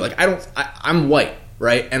need to, like, I'm white,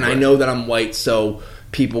 right? And I know that I'm white, so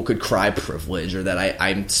people could cry privilege, or that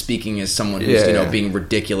I'm speaking as someone who's, being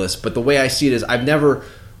ridiculous. But the way I see it is I've never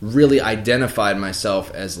really identified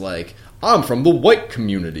myself as, like, I'm from the white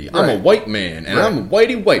community. I'm a white man, and I'm a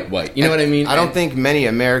whitey white. You know what I mean? I don't think many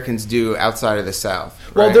Americans do outside of the South.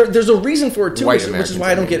 Right? Well, there's a reason for it, too, which is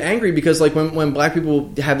why I don't get angry, because, like, when black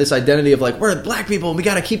people have this identity of, like, we're black people, and we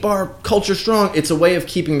got to keep our culture strong, it's a way of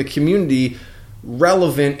keeping the community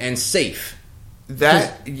relevant and safe.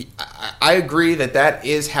 I agree that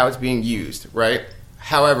is how it's being used, right?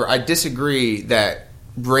 However, I disagree that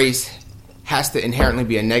race has to inherently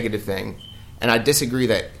be a negative thing. And I disagree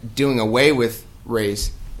that doing away with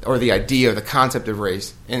race, or the idea or the concept of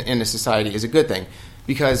race in a society, is a good thing.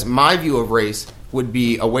 Because my view of race would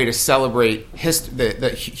be a way to celebrate the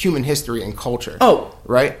human history and culture. Oh.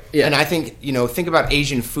 Right? Yeah. And I think, think about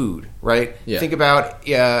Asian food, right? Yeah. Think about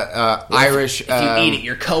Irish if you eat it,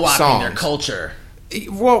 you're co-opting songs. their culture.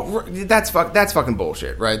 Well, that's fucking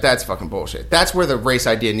bullshit, right? That's fucking bullshit. That's where the race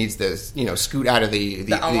idea needs to, scoot out of the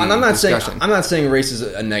and I'm not discussion. I'm not saying race is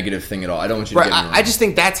a negative thing at all. I don't want you to get me wrong. I just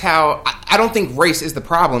think that's how. I don't think race is the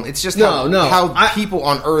problem. It's just how people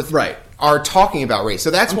on Earth are talking about race.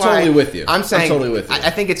 So that's why totally with you. I'm saying. I'm totally with you.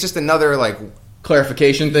 I think it's just another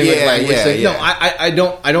clarification thing. Yeah.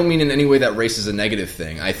 No, I don't mean in any way that race is a negative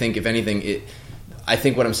thing. I think if anything, I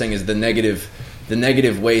think what I'm saying is the negative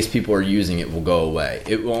ways people are using it will go away.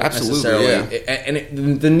 It won't necessarily,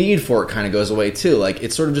 the need for it kind of goes away too. Like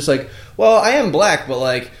it's sort of just like, well, I am black, but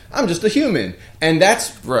like I'm just a human, and that's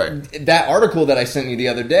that article that I sent you the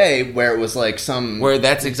other day, where it was like where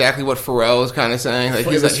that's exactly what Pharrell was kind of saying. Like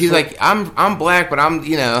he's like I'm black, but I'm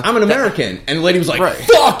an American, and the lady was like,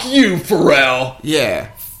 "Fuck you, Pharrell."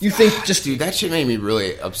 Yeah. You think dude, that shit made me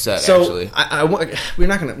really upset. Actually, I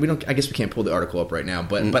guess we can't pull the article up right now,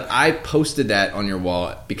 but I posted that on your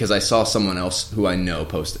wall because I saw someone else who I know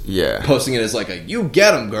posting it as like you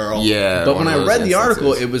get 'em, girl. Yeah, but when I read the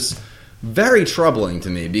article, it was very troubling to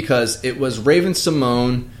me because it was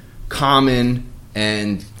Raven-Symoné, Common,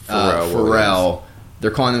 and Pharrell.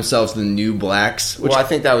 They're calling themselves the New Blacks. Well, I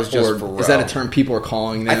think that was just Pharrell. Is that a term people are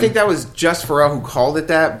calling them? I think that was just Pharrell who called it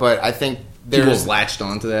that, but I think people latched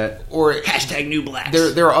onto that. Or hashtag New Blacks.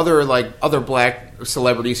 There are other black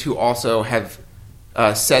celebrities who also have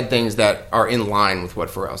said things that are in line with what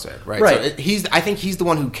Pharrell said, right? So I think he's the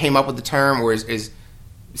one who came up with the term or is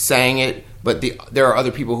saying it, but there are other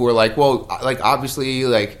people who are like, well, like obviously,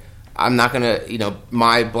 like I'm not gonna,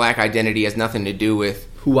 my black identity has nothing to do with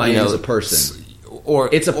who I am as a person.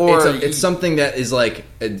 It's something that is like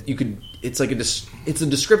it's a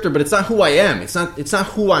descriptor, but it's not who I am. It's not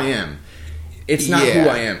who I am. It's not who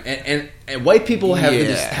I am, and white people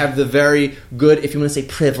have the very good, if you want to say,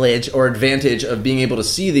 privilege or advantage of being able to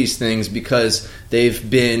see these things because they've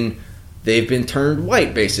been turned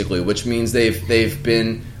white, basically, which means they've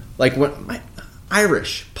been like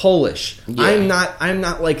Irish, Polish. Yeah. I'm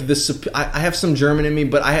not like this. I have some German in me,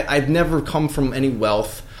 but I've never come from any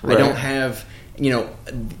wealth. Right. I don't have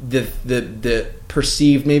the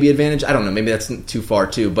perceived maybe advantage. I don't know. Maybe that's too far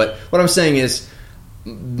too. But what I'm saying is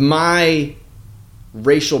my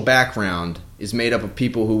racial background is made up of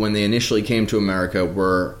people who, when they initially came to America,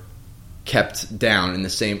 were kept down in the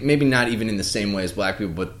same, maybe not even in the same way as black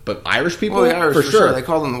people, but Irish people, well, the Irish, for sure. They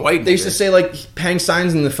call them the white. They used to say, like, hang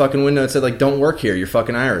signs in the fucking window that said, like, don't work here, you're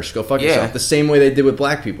fucking Irish, go fuck yourself, the same way they did with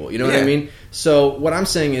black people, you know what I mean? So what I'm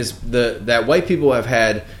saying is that white people have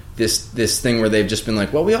had this thing where they've just been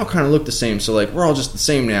like, well, we all kind of look the same, so like we're all just the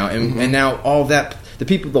same now, and now all that, the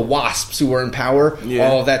people, the WASPs who are in power,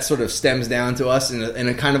 all of that sort of stems down to us in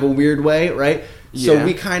a kind of a weird way, right? So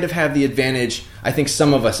we kind of have the advantage, I think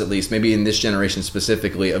some of us at least, maybe in this generation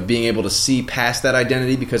specifically, of being able to see past that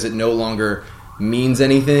identity because it no longer means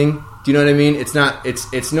anything. Do you know what I mean? It's not.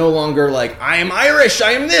 It's no longer like, I am Irish,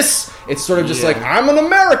 I am this. It's sort of just like, I'm an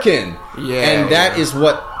American. Yeah. And that is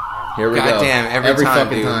what. Here we go. Goddamn, every time,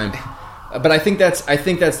 fucking time. But I think that's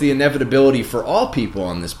the inevitability for all people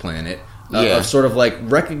on this planet. Of sort of like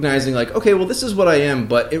recognizing, like, okay, well, this is what I am,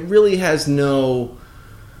 but it really has no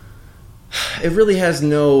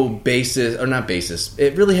basis, or not basis.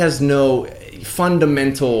 It really has no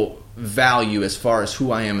fundamental value as far as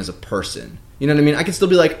who I am as a person. You know what I mean? I can still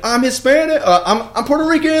be like, I'm Hispanic, I'm Puerto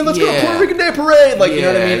Rican, let's go to Puerto Rican Day Parade. Like, you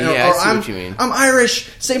know what I mean? I see what you mean. I'm Irish,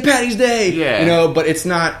 St. Patty's Day. Yeah. You know, but it's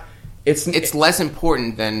not. It's less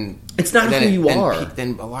important than it's not who you are.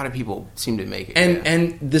 Than a lot of people seem to make it.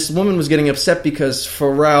 And this woman was getting upset because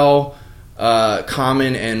Pharrell,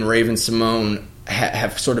 Common, and Raven-Symoné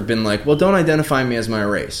have sort of been like, well, don't identify me as my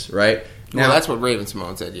race, right? Now, well, that's what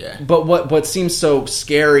Raven-Symoné said, yeah. But what seems so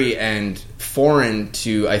scary and foreign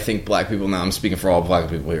to, I think, black people, now I'm speaking for all black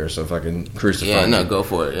people here, so if I can crucify me. No, go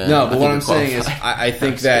for it. Yeah. No, but what I'm saying is, I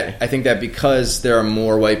think that because there are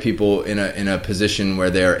more white people in a position where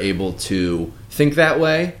they're able to think that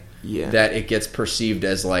way, that it gets perceived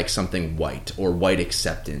as like something white or white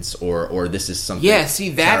acceptance or this is something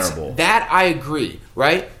terrible. That I agree,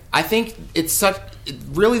 right? I think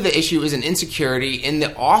really the issue is an insecurity in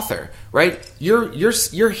the author, right? You're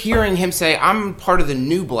hearing him say, I'm part of the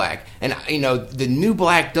new black, and the new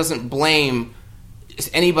black doesn't blame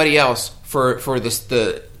anybody else for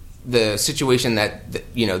the situation that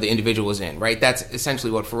the individual is in, right? That's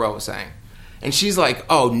essentially what Pharrell was saying. And she's like,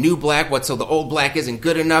 oh, new black, what, so the old black isn't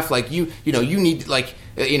good enough? Like, you need, like,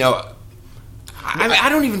 I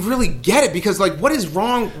don't even really get it because, like, what is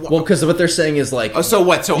wrong? Well, because what they're saying is like, oh, so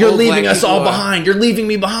what? So you're leaving us all behind. You're leaving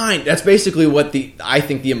me behind. That's basically what I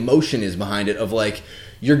think the emotion is behind it. Of like,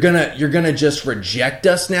 you're gonna just reject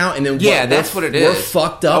us now, and then that's what it is. We're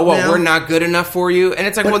fucked up. Now? We're not good enough for you, and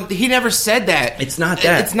it's like, well, he never said that. It's not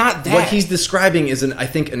that. It's not that. What he's describing is I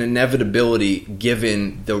think an inevitability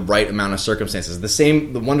given the right amount of circumstances.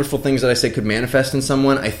 The wonderful things that I say could manifest in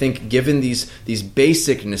someone. I think given these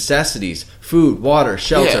basic necessities, food, water,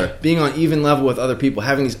 shelter, being on even level with other people,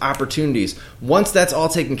 having these opportunities. Once that's all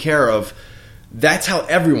taken care of, that's how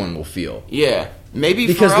everyone will feel. Yeah. Maybe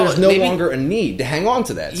because there's no longer a need to hang on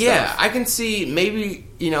to that stuff. Yeah, I can see maybe,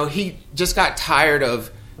 he just got tired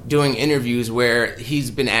of doing interviews where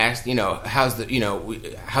he's been asked, how's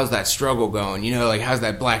that struggle going? How's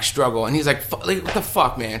that black struggle? And he's like, what the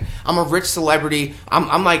fuck, man? I'm a rich celebrity.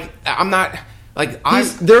 I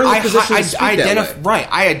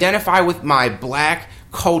identify with my black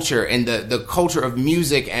culture and the culture of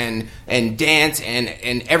music and dance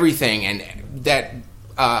and everything and that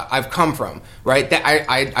I've come from, right? That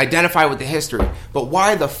I identify with the history. But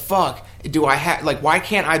why the fuck do I have, why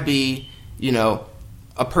can't I be,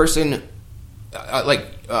 a person,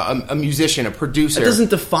 a musician, a producer? It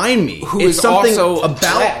doesn't define me. Who is also about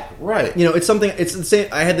black. Right. It's the same.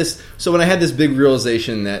 I had this, so when I had this big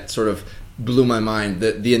realization that sort of blew my mind,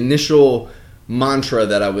 the initial mantra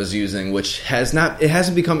that I was using, which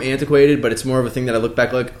hasn't become antiquated, but it's more of a thing that I look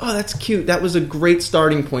back like, oh, that's cute. That was a great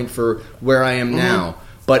starting point for where I am now.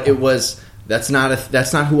 But that's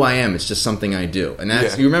not who I am. It's just something I do. And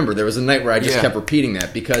that's, you remember, there was a night where I just kept repeating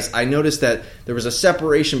that because I noticed that there was a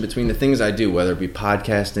separation between the things I do, whether it be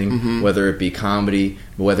podcasting, whether it be comedy,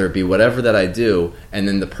 whether it be whatever that I do, and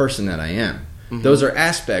then the person that I am. Those are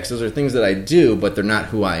aspects. Those are things that I do, but they're not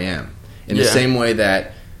who I am. In the same way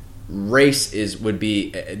that race is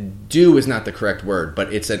not the correct word,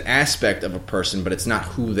 but it's an aspect of a person, but it's not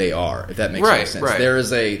who they are. If that makes any sense, right. There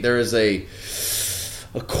is a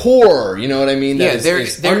core. You know what I mean? There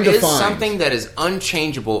is something that is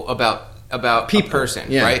unchangeable about a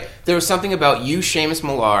person, right? There is something about you, Seamus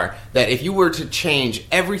Millar, that if you were to change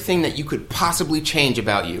everything that you could possibly change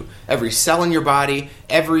about you, every cell in your body,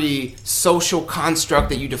 every social construct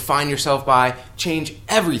that you define yourself by, change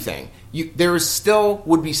everything. There still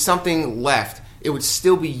would be something left. It would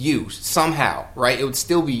still be you somehow, right? It would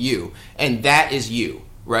still be you, and that is you,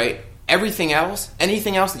 right? Everything else,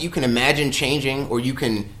 anything else that you can imagine changing or you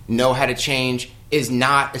can know how to change is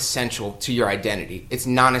not essential to your identity. It's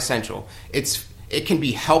non-essential. It can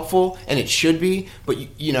be helpful, and it should be, but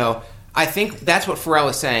I think that's what Pharrell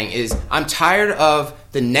is saying is I'm tired of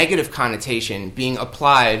the negative connotation being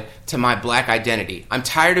applied to my black identity. I'm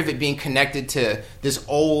tired of it being connected to this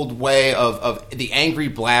old way of the angry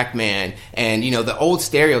black man and, the old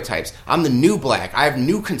stereotypes. I'm the new black. I have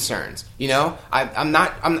new concerns, don't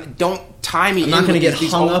tie me in. I'm not going to get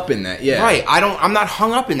hung up in that, Right. I'm not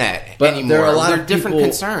hung up in that anymore. There are a lot of different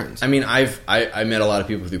concerns. I mean, I met a lot of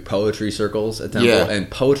people through poetry circles at Temple,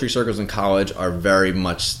 and poetry circles in college are very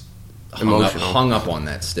much hung up on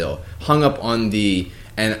that still. Hung up on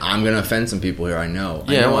and I'm going to offend some people here, I know.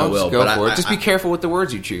 I will. Go for it. Just be careful with the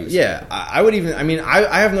words you choose. Yeah. I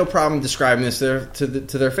have no problem describing this to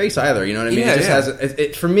their face either, you know what I mean? Yeah, it just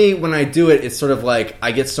has, for me, when I do it, it's sort of like,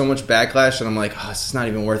 I get so much backlash and I'm like, this is not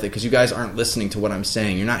even worth it because you guys aren't listening to what I'm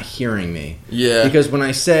saying. You're not hearing me. Yeah. Because when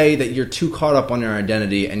I say that you're too caught up on your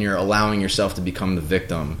identity and you're allowing yourself to become the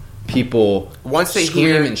victim, people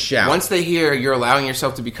scream and shout. Once they hear you're allowing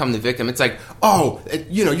yourself to become the victim, it's like,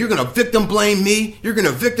 you're going to victim blame me. You're going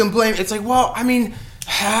to victim blame. It's like, well, I mean,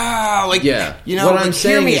 what I'm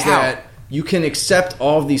saying is that you can accept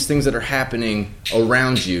all of these things that are happening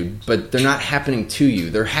around you, but they're not happening to you.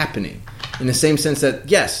 They're happening. In the same sense that,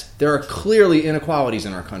 yes, there are clearly inequalities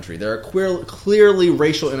in our country. There are clearly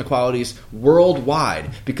racial inequalities worldwide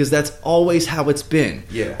because that's always how it's been.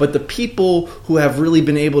 Yeah. But the people who have really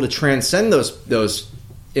been able to transcend those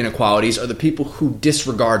inequalities are the people who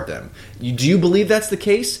disregard them. Do you believe that's the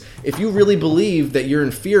case? If you really believe that you're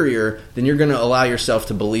inferior, then you're going to allow yourself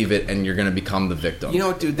to believe it and you're going to become the victim. You know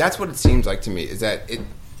what, dude? That's what it seems like to me, is that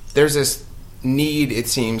there's this need, it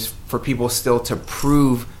seems, for people still to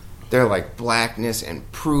prove their blackness and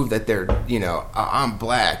prove that they're I'm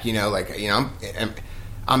black,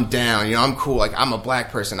 I'm down, I'm cool, I'm a black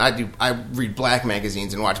person. I read black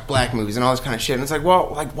magazines and watch black movies and all this kind of shit. And it's like,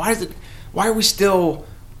 well,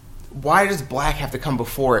 why does black have to come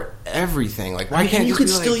before everything? Why can't you could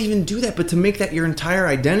still even do that? But to make that your entire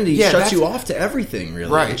identity shuts you off to everything. Really,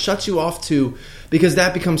 right? It shuts you off to because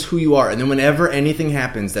that becomes who you are. And then whenever anything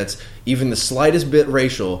happens that's even the slightest bit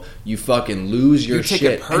racial, you fucking lose your shit. You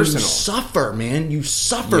take it personal. And you suffer, man. You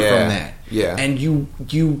suffer from that. Yeah. And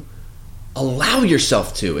you allow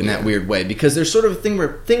yourself to in that weird way because there's sort of a thing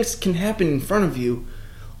where things can happen in front of you.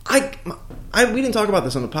 we didn't talk about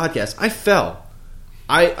this on the podcast. I fell.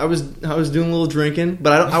 I was doing a little drinking,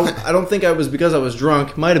 but I don't think I was because I was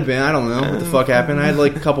drunk. Might have been. I don't know what the fuck happened. I had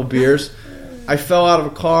like a couple beers. I fell out of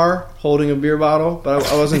a car holding a beer bottle, but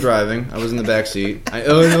I wasn't driving. I was in the back seat. I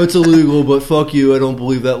know it's illegal, but fuck you. I don't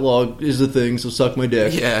believe that law is a thing, so suck my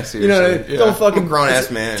dick. Yeah, seriously. You know what I mean? Yeah. Don't fucking... I'm a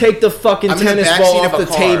grown-ass man. Take the fucking tennis ball off the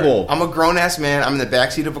table. I'm a grown-ass man. I'm in the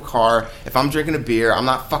backseat of a car. If I'm drinking a beer, I'm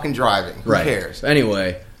not fucking driving. Who cares?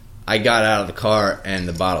 Anyway... I got out of the car and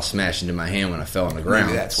the bottle smashed into my hand when I fell on the ground.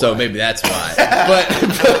 Maybe that's why.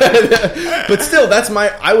 but still,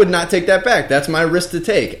 I would not take that back. That's my risk to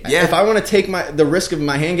take. Yeah. If I want to take the risk of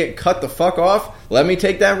my hand getting cut the fuck off, let me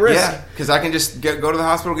take that risk. Yeah, because I can just go to the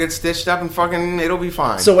hospital, get stitched up, and fucking it'll be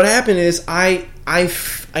fine. So what happened is I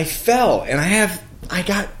fell and I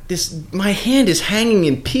got this. My hand is hanging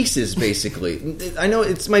in pieces. Basically, I know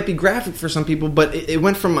it might be graphic for some people, but it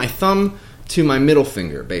went from my thumb to my middle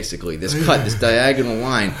finger, basically. This cut, this diagonal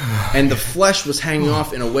line. And the flesh was hanging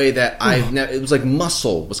off in a way that it was like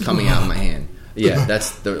muscle was coming out of my hand. Yeah,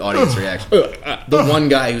 that's the audience reaction. The one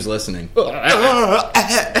guy who's listening.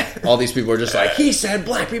 All these people are just like, he said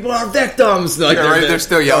black people are victims. Like, they're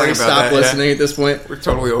still yelling about that. Stop listening at this point. We're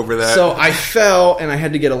totally over that. So I fell, and I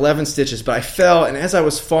had to get 11 stitches. But I fell, and as I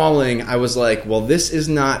was falling, I was like, well, this is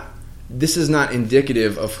not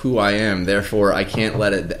indicative of who I am, therefore I can't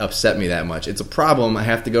let it upset me that much. It's a problem. I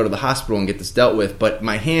have to go to the hospital and get this dealt with, but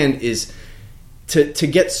my hand is... To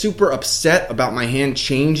get super upset about my hand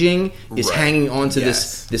changing is hanging on to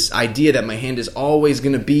this idea that my hand is always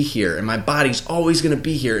going to be here, and my body's always going to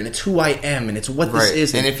be here, and it's who I am, and it's what this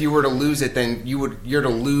is. And if you were to lose it, then you're to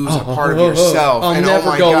lose a part of yourself. I'll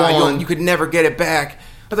never go on. You could never get it back.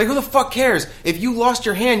 But like, who the fuck cares? If you lost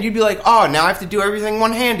your hand, you'd be like, oh, now I have to do everything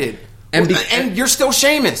one-handed. And you're still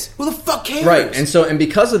Sheamus. Who the fuck cares? Right. And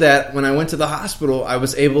because of that, when I went to the hospital, I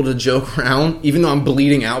was able to joke around, even though I'm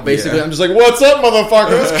bleeding out, basically. Yeah. I'm just like, what's up,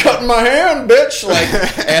 motherfucker? It's cutting my hand, bitch. Like,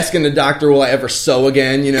 asking the doctor, will I ever sew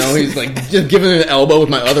again? You know, he's like, just giving me an elbow with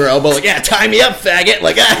my other elbow. Like, yeah, tie me up, faggot.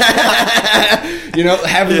 Like, you know,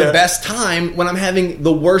 having the best time when I'm having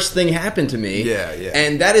the worst thing happen to me. Yeah, yeah.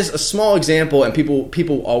 And that is a small example, and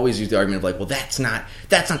people always use the argument of like, well, that's not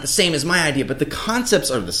the same as my idea, but the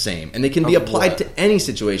concepts are the same. And they can be applied to any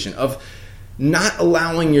situation of not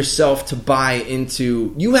allowing yourself to buy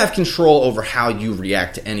into... You have control over how you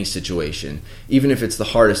react to any situation, even if it's the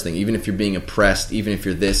hardest thing, even if you're being oppressed, even if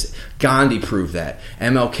you're this. Gandhi proved that.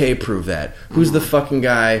 MLK proved that. Who's the fucking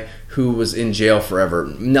guy who was in jail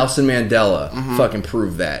forever? Nelson Mandela fucking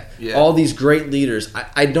proved that. Yeah. All these great leaders.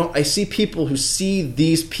 I see people who see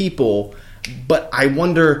these people, but I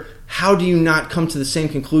wonder... How do you not come to the same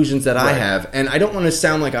conclusions that I have? And I don't want to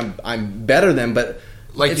sound like I'm better than, but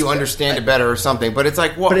like you understand it better or something. But it's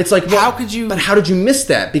like, well, but it's like, how could you? But how did you miss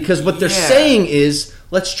that? Because what they're saying is,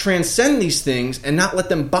 let's transcend these things and not let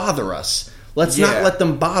them bother us. Let's not let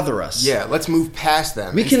them bother us. Yeah, let's move past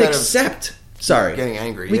them. We can accept. Sorry, getting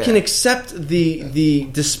angry. We can accept the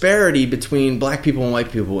disparity between black people and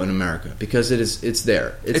white people in America because it's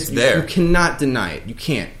there. It's there. You cannot deny it. You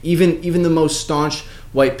can't. Even the most staunch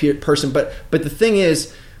white person. But the thing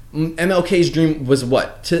is, MLK's dream was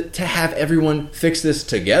what? To have everyone fix this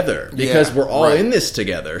together because we're all in this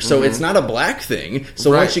together. So it's not a black thing.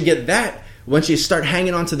 So once you get that, once you start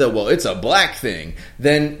hanging on to it's a black thing,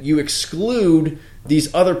 then you exclude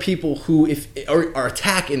these other people who are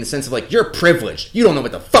attacked in the sense of like, you're privileged. You don't know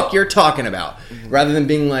what the fuck you're talking about. Rather than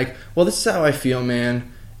being like, well, this is how I feel,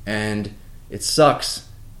 man. And it sucks.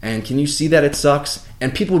 And can you see that it sucks?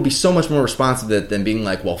 And people would be so much more responsive to it than being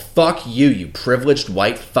like, well, fuck you, you privileged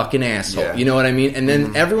white fucking asshole. Yeah. You know what I mean? And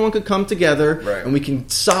then everyone could come together and we can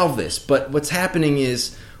solve this. But what's happening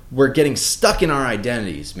is we're getting stuck in our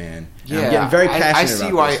identities, man. And I'm getting very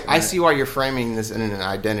passionate about this. I see why you're framing this in an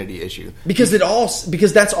identity issue. Because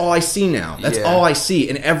that's all I see now. That's all I see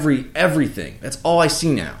in everything. That's all I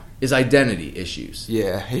see now is identity issues.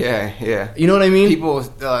 Yeah. You know what I mean? People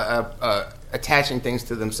attaching things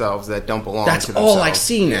to themselves that don't belong to themselves. That's all I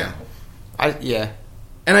see now.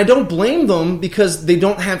 And I don't blame them because they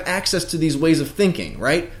don't have access to these ways of thinking,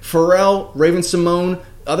 right? Pharrell, Raven-Symoné,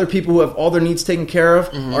 other people who have all their needs taken care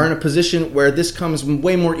of are in a position where this comes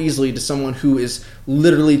way more easily to someone who is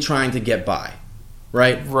literally trying to get by,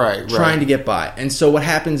 right? Trying to get by. And so what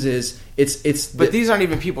happens is But these aren't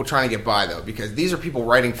even people trying to get by, though, because these are people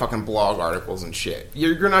writing fucking blog articles and shit.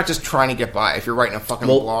 You're not just trying to get by if you're writing a fucking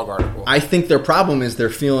blog article. I think their problem is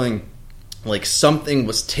they're feeling like something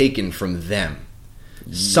was taken from them.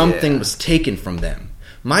 Something was taken from them.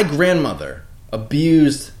 My grandmother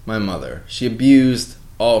abused my mother. She abused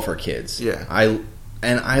all of her kids. Yeah.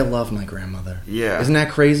 And I love my grandmother. Yeah. Isn't that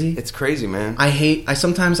crazy? It's crazy, man.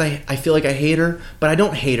 Sometimes I feel like I hate her, but I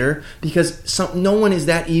don't hate her because no one is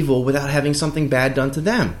that evil without having something bad done to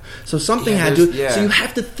them. So something had to... Yeah. So you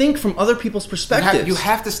have to think from other people's perspectives. You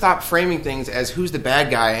have to stop framing things as who's the bad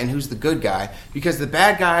guy and who's the good guy. Because the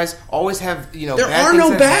bad guys always have, there are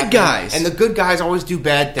no bad guys. And the good guys always do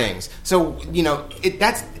bad things. So,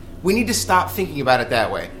 we need to stop thinking about it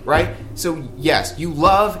that way, right? So, yes, you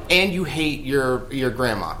love and you hate your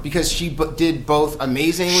grandma because she did both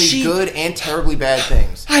amazingly good and terribly bad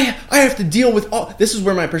things. I have to deal with all... This is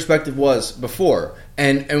where my perspective was before.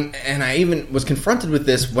 And I even was confronted with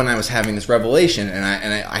this when I was having this revelation. And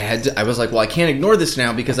I was like, well, I can't ignore this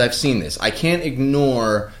now because I've seen this. I can't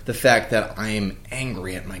ignore the fact that I am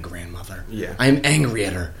angry at my grandmother. Yeah. I am angry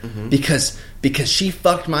at her because she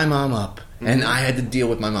fucked my mom up. And I had to deal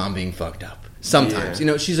with my mom being fucked up. Sometimes.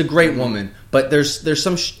 She's a great woman, but there's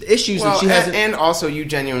some issues that she has. And also you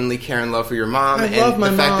genuinely care and love for your mom. I love my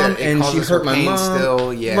mom, and she hurt my mom.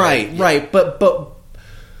 Still, yeah. Right. But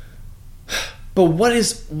what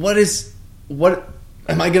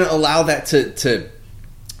am I going to allow that to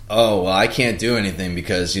oh, well, I can't do anything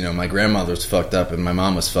because, my grandmother's fucked up and my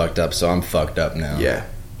mom was fucked up, so I'm fucked up now.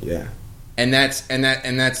 Yeah. And that's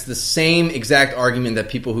the same exact argument that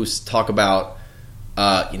people who talk about,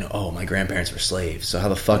 oh, my grandparents were slaves, so how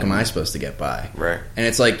the fuck am I supposed to get by? Right. And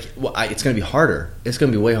it's like, well, it's going to be harder. It's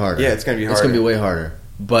going to be way harder. Yeah, it's going to be harder. It's going to be way harder.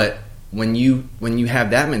 But when you have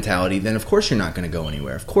that mentality, then of course you're not going to go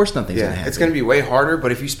anywhere. Of course nothing's going to happen. It's going to be way harder.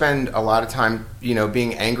 But if you spend a lot of time,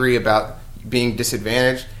 being angry about being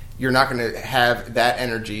disadvantaged, you're not going to have that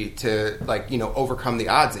energy to, overcome the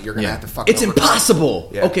odds that you're going to have to fucking It's overcome.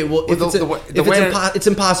 Impossible. Yeah. Okay, well, it's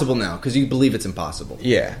impossible now because you believe it's impossible.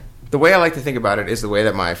 Yeah. The way I like to think about it is the way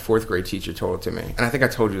that my 4th grade teacher told it to me. And I think I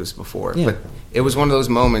told you this before. Yeah. But it was one of those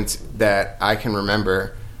moments that I can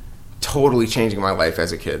remember totally changing my life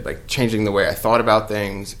as a kid. Like, changing the way I thought about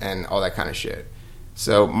things and all that kind of shit.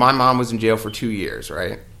 So, my mom was in jail for 2 years,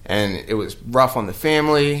 right? And it was rough on the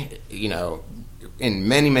family, in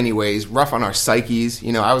many, many ways, rough on our psyches.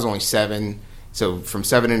 I was only 7, so from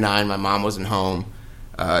 7 to 9, my mom wasn't home.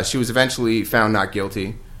 She was eventually found not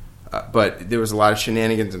guilty, but there was a lot of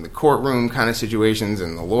shenanigans in the courtroom kind of situations,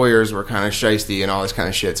 and the lawyers were kind of shiesty and all this kind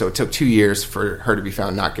of shit, so it took 2 years for her to be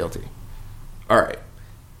found not guilty. All right.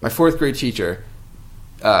 My 4th grade teacher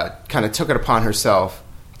kind of took it upon herself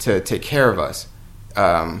to take care of us,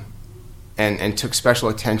 and took special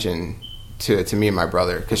attention to me and my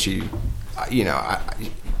brother, because she...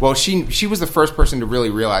 she was the first person to really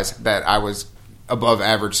realize that I was above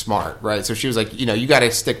average smart, right? So she was like, you got to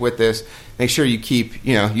stick with this. Make sure you keep,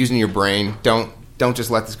 using your brain. Don't just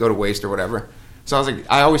let this go to waste or whatever. So I was like,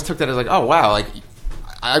 I always took that as like, oh wow, like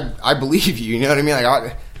I believe you. You know what I mean?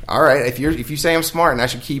 Like, all right, if you say I'm smart and I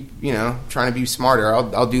should keep, trying to be smarter,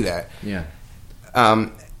 I'll do that. Yeah.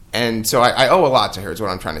 And so I owe a lot to her, is what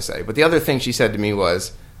I'm trying to say. But the other thing she said to me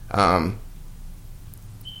was,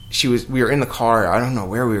 we were in the car, I don't know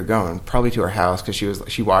where we were going, probably to her house, because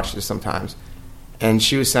she watched us sometimes, and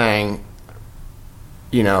she was saying,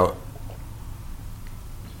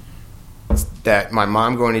 that my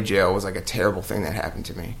mom going to jail was like a terrible thing that happened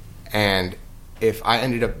to me, and if I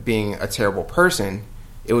ended up being a terrible person,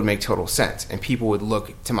 it would make total sense, and people would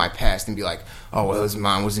look to my past and be like, oh, well, his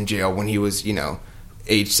mom was in jail when he was,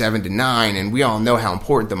 age 7 to 9, and we all know how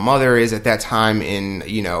important the mother is at that time in,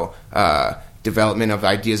 development of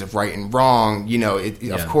ideas of right and wrong.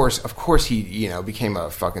 Of course he, became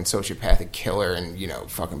a fucking sociopathic killer and,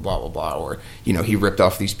 fucking blah, blah, blah, or, he ripped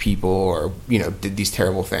off these people or, did these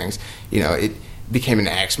terrible things. It became an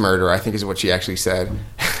axe murderer, I think is what she actually said.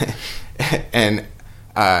 And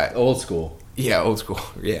old school. Yeah, old school.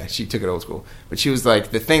 Yeah, she took it old school. But she was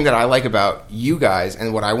like, the thing that I like about you guys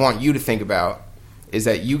and what I want you to think about is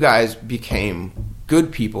that you guys became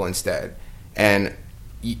good people instead. And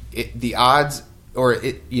the odds, or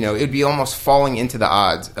it'd be almost falling into the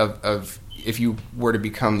odds of if you were to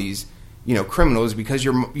become these, criminals, because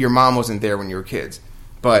your mom wasn't there when you were kids.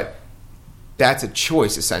 But that's a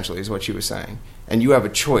choice, essentially, is what she was saying. And you have a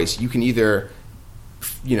choice. You can either,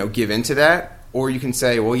 give into that, or you can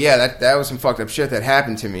say, well, yeah, that was some fucked up shit that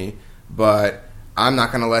happened to me, but I'm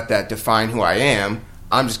not going to let that define who I am.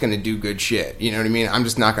 I'm just going to do good shit. You know what I mean? I'm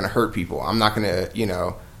just not going to hurt people. I'm not going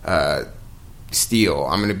to, steal.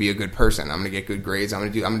 I'm going to be a good person. I'm going to get good grades. I'm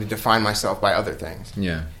going to define myself by other things.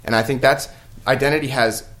 Yeah. And I think identity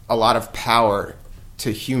has a lot of power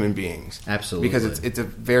to human beings. Absolutely. Because it's a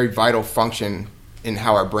very vital function in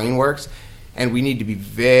how our brain works. And we need to be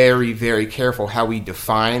very, very careful how we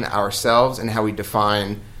define ourselves and how we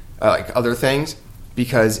define other things,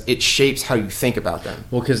 because it shapes how you think about them.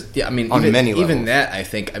 Well, because even that, I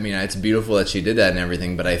think, it's beautiful that she did that and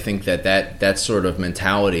everything, but I think that sort of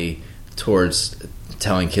mentality towards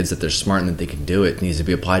telling kids that they're smart and that they can do it needs to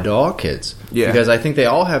be applied to all kids. Yeah. Because I think they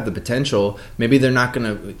all have the potential. Maybe they're not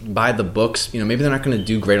going to buy the books. Maybe they're not going to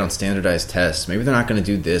do great on standardized tests. Maybe they're not going to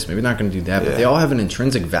do this. Maybe they're not going to do that. But they all have an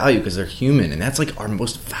intrinsic value because they're human, and that's like our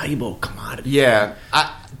most valuable commodity. Yeah.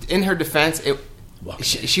 In her defense,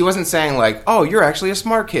 she wasn't saying like, "Oh, you're actually a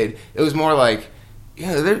smart kid." It was more like,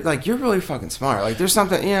 "Yeah, they're like, you're really fucking smart. Like, there's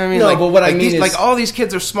something, you know what I mean?" No, like, but what I mean is, like, all these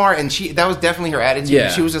kids are smart, and that was definitely her attitude. Yeah.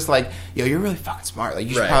 She was just like, "Yo, you're really fucking smart. Like,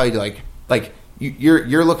 you should probably like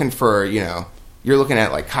you're looking for, you're looking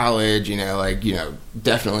at like college,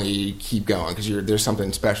 definitely keep going because there's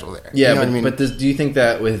something special there." Yeah, you know what I mean? But do you think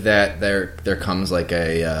that with that there comes like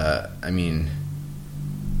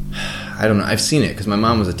I don't know. I've seen it because my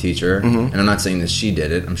mom was a teacher, and I'm not saying that she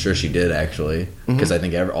did it. I'm sure she did actually, because I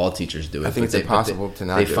think all teachers do it. I think it's impossible to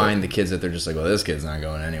not. They find the kids that they're just like, well, this kid's not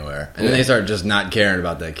going anywhere, and then they start just not caring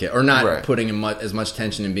about that kid or not putting as much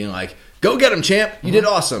tension and being like, "Go get him, champ! You did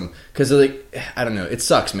awesome." Because they're like, I don't know. It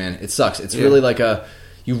sucks, man. It sucks. It's really like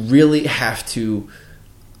you really have to.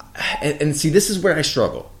 And see, this is where I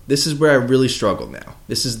struggle. This is where I really struggle now.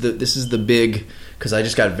 This is the big, because I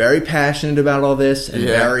just got very passionate about all this and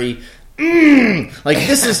very. Like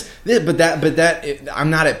I'm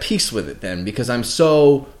not at peace with it then because I'm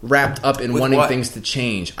so wrapped up in wanting things to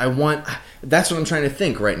change. That's what I'm trying to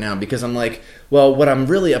think right now because I'm like, well, what I'm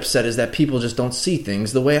really upset is that people just don't see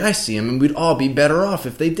things the way I see them, and we'd all be better off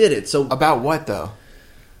if they did it. So about what though?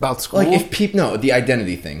 About school? Like the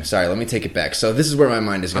identity thing. Sorry, let me take it back. So this is where my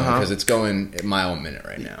mind is going because it's going a mile a minute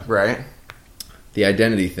right now. Right. The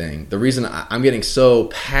identity thing. The reason I'm getting so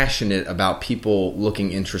passionate about people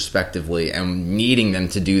looking introspectively and needing them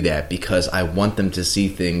to do that because I want them to see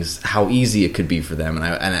things, how easy it could be for them,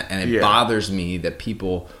 and it bothers me that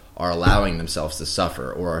people are allowing themselves to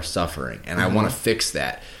suffer or are suffering, and I want to fix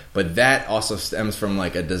that. But that also stems from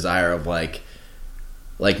like a desire of like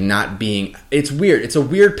not being. It's weird. It's a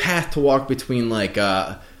weird path to walk between like.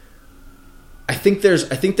 I think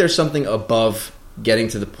there's something above getting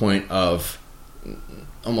to the point of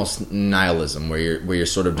almost nihilism where you're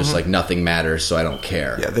sort of just like nothing matters, so I don't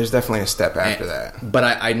care. Yeah, there's definitely a step after that. But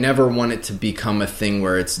I never want it to become a thing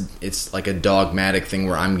where it's like a dogmatic thing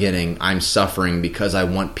where I'm suffering because I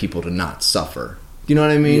want people to not suffer. Do you know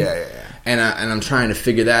what I mean? Yeah. And I'm trying to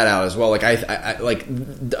figure that out as well. Like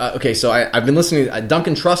okay, so I've been listening to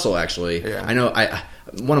Duncan Trussell actually. Yeah. I know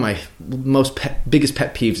one of my biggest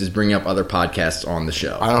pet peeves is bringing up other podcasts on the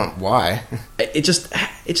show. Why? It just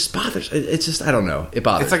bothers. It's just, I don't know. It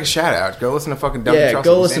bothers. It's like a shout out. Go listen to fucking Duncan Trussell. Yeah,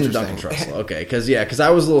 go listen to Duncan Trussell. Okay, because I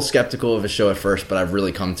was a little skeptical of his show at first, but I've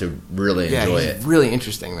really come to really enjoy it. Really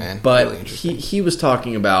interesting, man. But really interesting. He was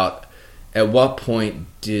talking about at what point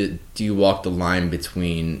do you walk the line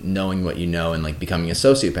between knowing what you know and like becoming a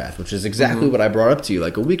sociopath, which is exactly what I brought up to you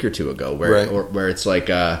like a week or two ago, where it's like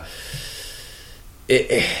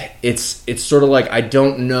it's sort of like I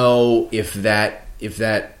don't know if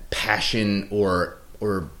that passion or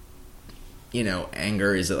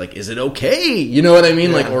anger is it okay? You know what I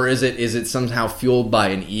mean? Yeah. Like, or is it somehow fueled by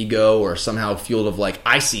an ego or somehow fueled of like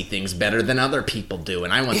I see things better than other people do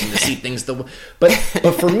and I want them to see things but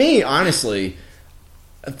for me, honestly,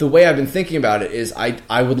 the way I've been thinking about it is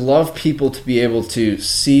I would love people to be able to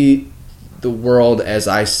see the world as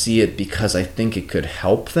I see it because I think it could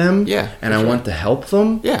help them. Yeah. And I want to help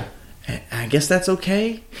them. Yeah. I guess that's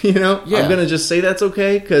okay, Yeah. I'm gonna just say that's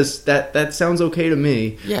okay because that sounds okay to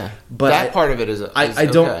me. Yeah, but that part of it is I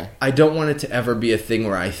don't want it to ever be a thing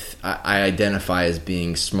where I identify as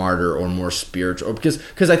being smarter or more spiritual, or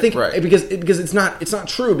because I think because it's not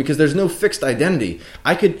true because there's no fixed identity.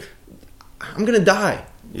 I'm gonna die.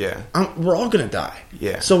 Yeah, we're all gonna die.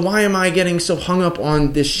 Yeah. So why am I getting so hung up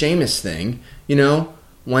on this Seamus thing?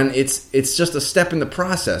 When it's just a step in the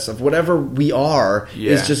process of whatever we are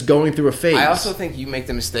is just going through a phase. I also think you make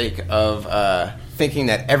the mistake of thinking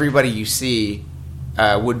that everybody you see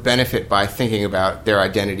would benefit by thinking about their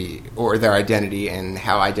identity and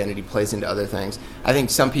how identity plays into other things. I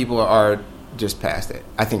think some people are just past it.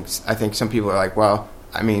 I think some people are like, well,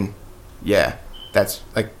 I mean, yeah, that's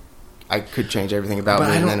like I could change everything about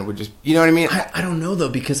me and then it would just... You know what I mean? I don't know, though,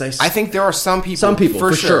 because I think there are some people... Some people,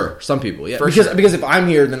 for sure. Some people, yeah. Because if I'm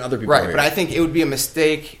here, then other people are here. Right, but I think it would be a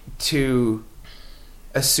mistake to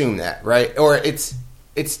assume that, right? Or it's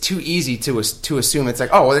too easy to assume it's like,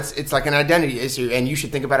 oh, well, it's like an identity issue, and you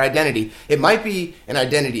should think about identity. It might be an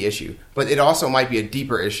identity issue, but it also might be a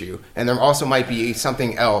deeper issue, and there also might be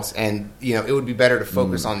something else, and it would be better to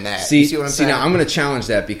focus on that. See what I'm saying? Now I'm going to challenge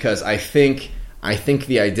that because I think I think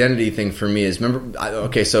the identity thing for me is,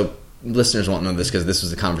 so listeners won't know this because this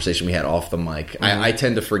was a conversation we had off the mic. Mm-hmm. I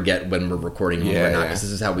tend to forget when we're recording when we're not, because this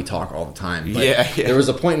is how we talk all the time. But there was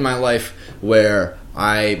a point in my life where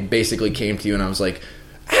I basically came to you and I was like,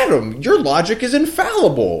 Adam, your logic is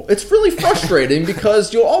infallible. It's really frustrating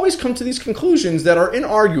because you'll always come to these conclusions that are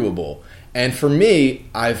inarguable. And for me,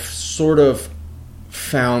 I've sort of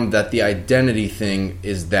found that the identity thing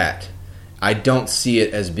is that. I don't see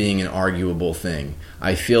it as being an arguable thing.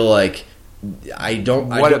 I feel like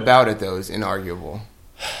What about it, though, is inarguable?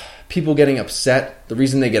 People getting upset, the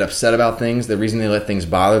reason they get upset about things, the reason they let things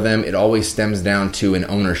bother them, it always stems down to an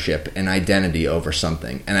ownership, an identity over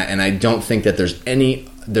something. And I don't think that there's any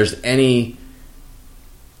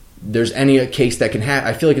case that can have.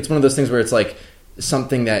 I feel like it's one of those things where it's like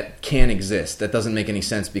something that can exist that doesn't make any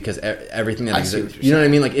sense because everything that exists. You know what I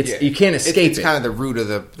mean? Like you can't escape it. It's kind of the root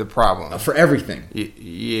of the problem for everything.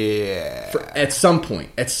 At some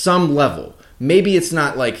point, at some level, maybe it's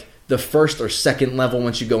not like the first or second level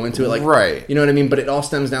once you go into it. Like, right? You know what I mean? But it all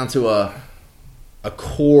stems down to a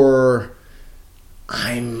core.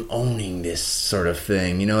 I'm owning this sort of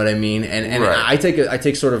thing. You know what I mean? And right. I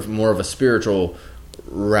take sort of more of a spiritual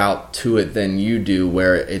route to it than you do,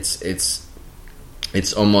 where it's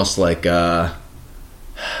almost like it's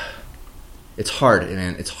hard,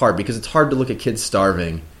 man. It's hard because it's hard to look at kids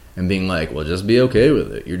starving and being like, well, just be okay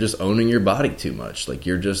with it. You're just owning your body too much. Like,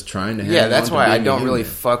 you're just trying to hang on that's why I don't really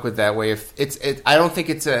fuck with that way. I don't think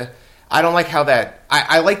it's I don't like how that.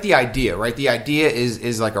 I like the idea, right? The idea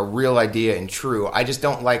is like a real idea and true. I just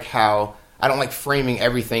don't like how. I don't like framing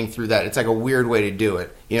everything through that. It's like a weird way to do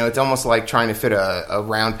it. You know, it's almost like trying to fit a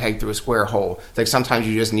round peg through a square hole. It's like sometimes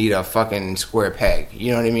you just need a fucking square peg.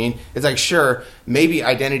 You know what I mean? It's like, sure, maybe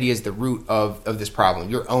identity is the root of this problem.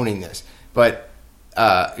 You're owning this. But,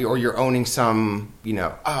 or you're owning some,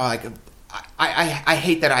 I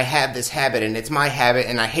hate that I have this habit and it's my habit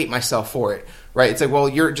and I hate myself for it. Right? It's like, well,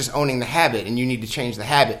 you're just owning the habit and you need to change the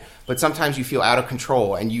habit. But sometimes you feel out of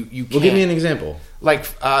control and you can't. Well, give me an example. I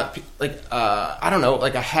don't know,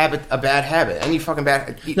 like a bad habit. Any fucking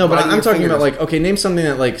bad. No, but I'm talking about like, okay, name something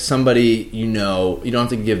that like somebody you don't have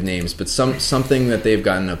to give names, but something that they've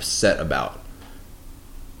gotten upset about.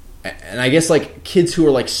 And I guess like kids who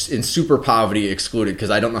are like in super poverty excluded, because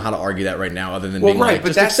I don't know how to argue that right now, other than being right,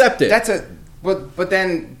 like, just accept it. But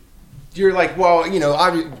then you're like, well,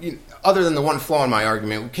 other than the one flaw in my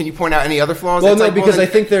argument, can you point out any other flaws? Well, no, because I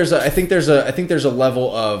think there's a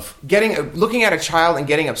level of looking at a child and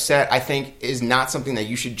getting upset. I think is not something that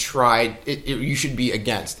you should try. You should be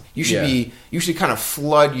against. You should kind of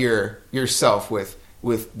flood yourself with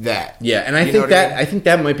that. Yeah, and I think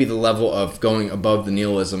that might be the level of going above the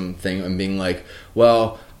nihilism thing and being like,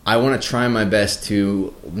 well, I want to try my best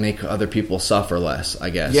to make other people suffer less, I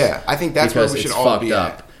guess. Yeah, I think that's where we should all be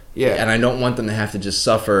at. Yeah, and I don't want them to have to just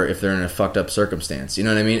suffer if they're in a fucked up circumstance. You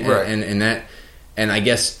know what I mean? Right. And I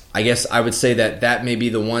guess I would say that may be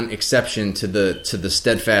the one exception to the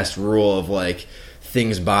steadfast rule of like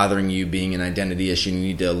things bothering you being an identity issue. You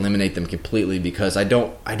need to eliminate them completely, because I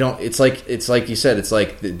don't. It's like you said. It's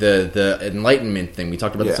like the enlightenment thing we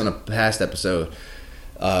talked about this on a past episode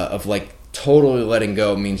of like totally letting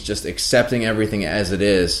go means just accepting everything as it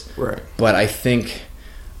is. Right. But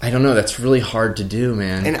I don't know. That's really hard to do,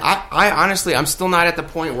 man. And I honestly, I'm still not at the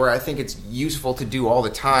point where I think it's useful to do all the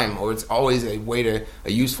time, or it's always a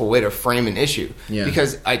useful way to frame an issue. Yeah.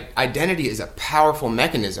 Because identity is a powerful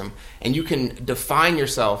mechanism, and you can define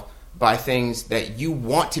yourself by things that you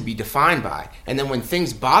want to be defined by. And then when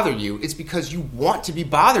things bother you, it's because you want to be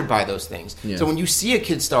bothered by those things. Yeah. So when you see a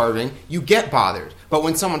kid starving, you get bothered. But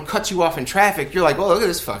when someone cuts you off in traffic, you're like, well, look at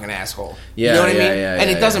this fucking asshole. Yeah, you know what I mean? And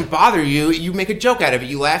it doesn't bother you. You make a joke out of it.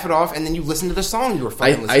 You laugh it off, and then you listen to the song you were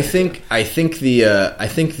fucking listening to. I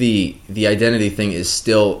think the identity thing is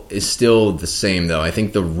still the same though. I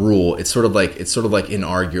think the rule, it's sort of like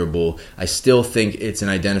inarguable. I still think it's an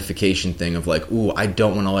identification thing of like, ooh, I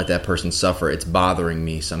don't want to let that person suffer. It's bothering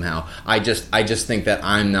me somehow. I just think that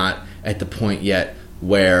I'm not at the point yet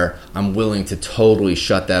where I'm willing to totally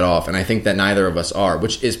shut that off, and I think that neither of us are,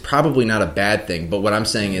 which is probably not a bad thing. But what I'm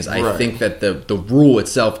saying is, I think that the rule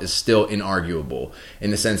itself is still inarguable in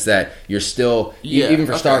the sense that you're still even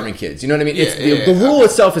for starving kids. You know what I mean? The rule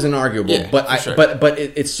itself is inarguable, but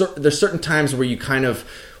there's certain times where you kind of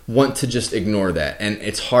want to just ignore that, and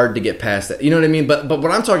it's hard to get past that. You know what I mean? But what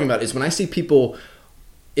I'm talking about is when I see people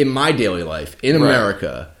in my daily life in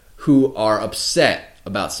America who are upset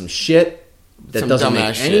about some shit that doesn't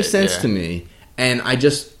make any sense to me, And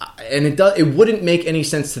it wouldn't make any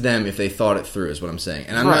sense to them if they thought it through, is what I'm saying.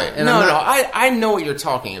 And I'm right. not. I know what you're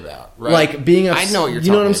talking about. Right? Like being I know what you're talking about.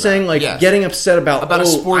 You know what I'm saying? Like getting upset about a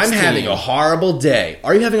sports I'm team. having a horrible day.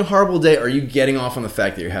 Are you having a horrible day? Or are you getting off on the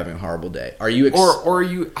fact that you're having a horrible day? Are you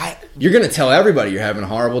you're going to tell everybody you're having a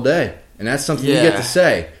horrible day. And that's something you get to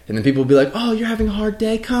say. And then people will be like, oh, you're having a hard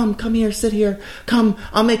day? Come here, sit here. Come,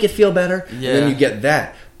 I'll make it feel better. Yeah. And then you get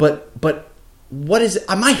that. But what is it?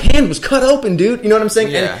 My hand was cut open, dude. You know what I'm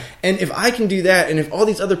saying? Yeah. And if I can do that, and if all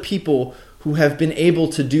these other people who have been able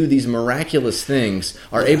to do these miraculous things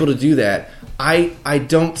are able to do that, I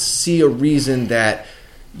don't see a reason that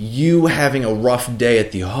you having a rough day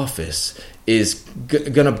at the office is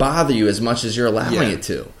going to bother you as much as you're allowing it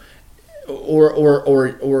to. Or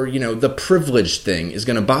the privilege thing is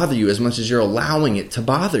going to bother you as much as you're allowing it to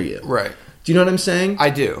bother you. Right. Do you know what I'm saying? I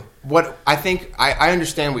do. What I think I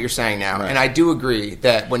understand what you're saying now, right. And I do agree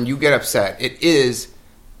that when you get upset, it is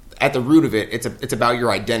at the root of it. It's about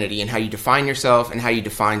your identity and how you define yourself and how you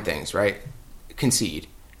define things. Right? Concede.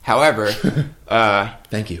 However,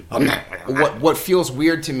 thank you. What feels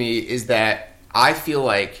weird to me is that I feel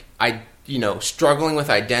like struggling with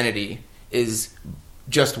identity is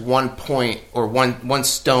just one point or one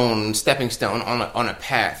stepping stone on a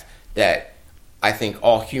path that I think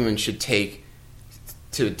all humans should take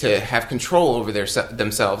to have control over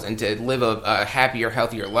themselves and to live a happier,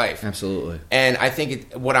 healthier life. Absolutely. And I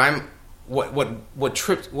think what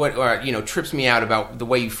trips me out about the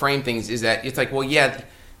way you frame things is that it's like, well, yeah,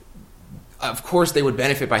 of course they would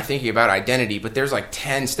benefit by thinking about identity, but there's like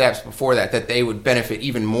 10 steps before that they would benefit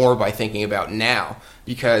even more by thinking about now.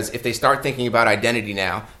 Because if they start thinking about identity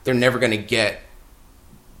now, they're never going to get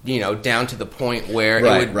down to the point where it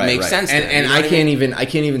would make sense. And I can't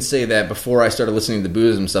even say that before I started listening to the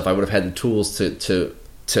Buddhism stuff, I would have had the tools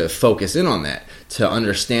to focus in on that, to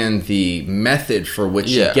understand the method for which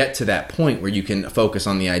you get to that point where you can focus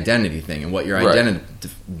on the identity thing and what your identity.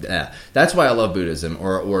 That's why I love Buddhism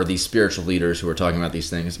or these spiritual leaders who are talking about these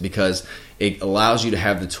things, because it allows you to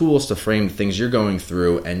have the tools to frame the things you're going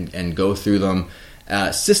through and go through them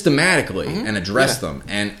systematically and address them.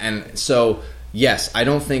 And so. Yes, I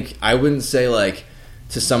wouldn't say like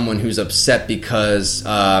to someone who's upset because,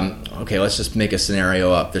 let's just make a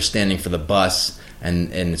scenario up. They're standing for the bus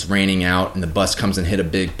and it's raining out and the bus comes and hit a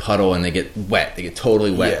big puddle and they get wet. They get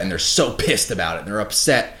totally wet and they're so pissed about it. They're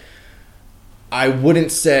upset. I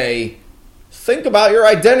wouldn't say, think about your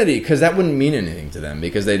identity, because that wouldn't mean anything to them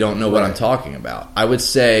because they don't know what I'm talking about. I would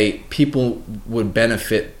say people would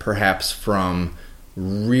benefit perhaps from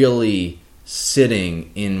really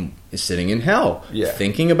sitting in hell,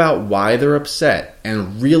 thinking about why they're upset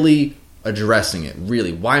and really addressing it.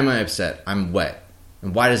 Really, why am I upset? I'm wet.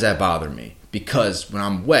 And why does that bother me? Because when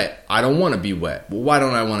I'm wet, I don't want to be wet. Well, why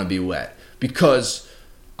don't I want to be wet? Because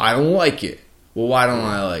I don't like it. Well, why don't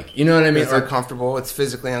I like it? You know what I mean? It's uncomfortable. It's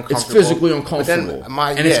physically uncomfortable.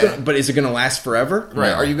 But is it going to last forever? Right.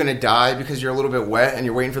 No. Are you going to die because you're a little bit wet and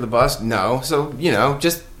you're waiting for the bus? No. So,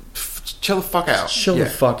 just chill the fuck out. Chill the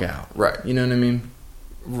fuck out. Right. You know what I mean?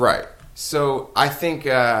 Right. So I think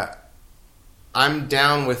I'm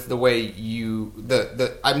down with the way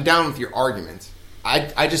I'm down with your argument.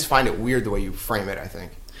 I just find it weird the way you frame it, I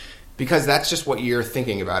think. Because that's just what you're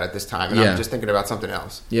thinking about at this time, and I'm just thinking about something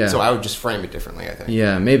else. Yeah. So I would just frame it differently, I think.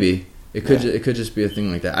 Yeah, maybe. It could just be a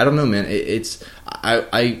thing like that. I don't know, man.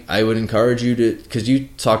 I would encourage you to, because you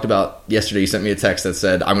talked about yesterday. You sent me a text that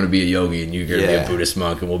said, "I'm going to be a yogi and you're going to be a Buddhist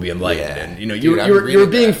monk and we'll be enlightened." Yeah. And you were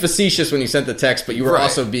being facetious when you sent the text, but you were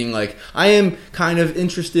also being like, "I am kind of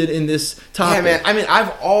interested in this topic." Yeah, man. I mean,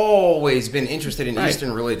 I've always been interested in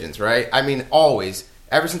Eastern religions, right? I mean, always.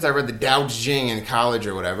 Ever since I read the Tao Te Ching in college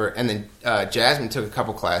or whatever, and then Jasmine took a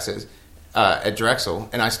couple classes at Drexel,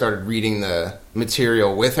 and I started reading the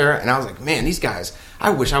material with her, and I was like, man, these guys, I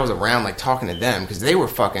wish I was around, like, talking to them, because they're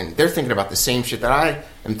thinking about the same shit that I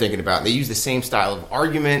am thinking about. They use the same style of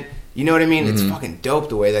argument, you know what I mean? Mm-hmm. It's fucking dope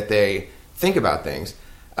the way that they think about things.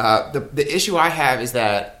 The issue I have is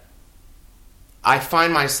that I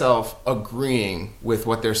find myself agreeing with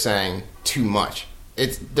what they're saying too much.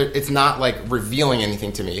 It's not, like, revealing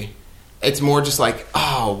anything to me. It's more just like,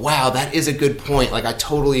 oh, wow, that is a good point. Like, I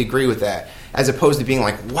totally agree with that. As opposed to being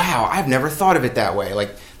like, wow, I've never thought of it that way.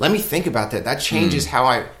 Like, let me think about that. That changes how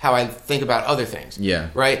I think about other things. Yeah.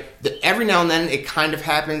 Right? Every now and then it kind of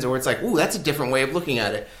happens, or it's like, ooh, that's a different way of looking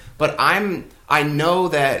at it. But I know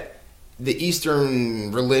that the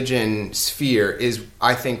Eastern religion sphere is,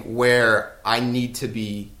 I think, where I need to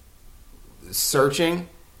be searching.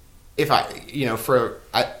 If for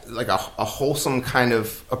a wholesome kind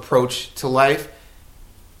of approach to life,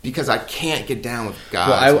 because I can't get down with gods.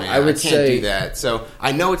 Well, man. I would can't say do that. So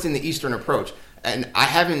I know it's in the Eastern approach, and I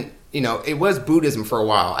haven't. It was Buddhism for a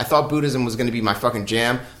while. I thought Buddhism was going to be my fucking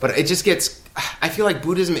jam, but it just gets. I feel like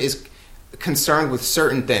Buddhism is concerned with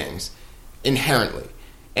certain things inherently,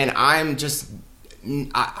 and I'm just.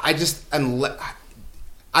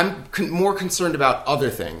 I'm more concerned about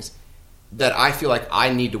other things that I feel like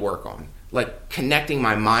I need to work on, like connecting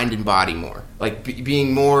my mind and body more, like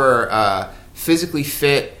being more physically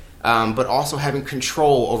fit, but also having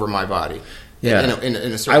control over my body. Yeah, in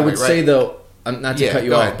a certain way. I would say though, not to cut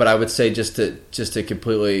you off, ahead. but I would say just to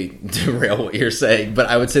completely derail what you're saying, but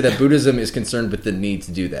I would say that Buddhism is concerned with the need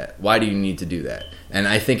to do that. Why do you need to do that? And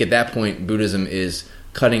I think at that point, Buddhism is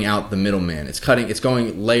cutting out the middleman. It's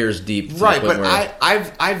going layers deep. Right, but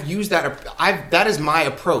I've used that. That is my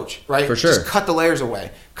approach. Right, for sure. Just cut the layers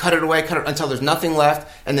away, cut it until there's nothing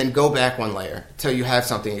left, and then go back one layer until you have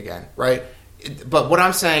something again. Right, but what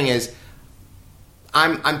I'm saying is,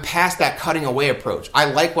 I'm past that cutting away approach.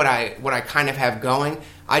 I like what I kind of have going.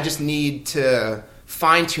 I just need to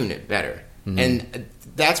fine tune it better, and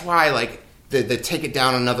that's why I like. The take it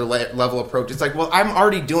down another level approach. It's like, well, I'm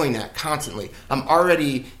already doing that constantly. I'm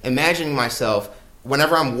already imagining myself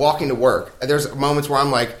whenever I'm walking to work. There's moments where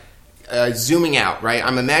I'm like zooming out, right?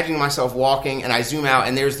 I'm imagining myself walking, and I zoom out,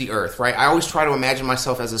 and there's the earth, right? I always try to imagine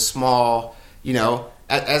myself as a small,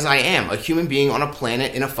 as I am, a human being on a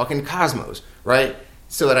planet in a fucking cosmos, right?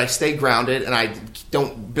 So that I stay grounded and I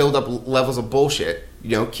don't build up levels of bullshit,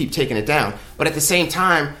 keep taking it down. But at the same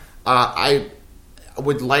time, I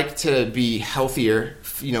would like to be healthier,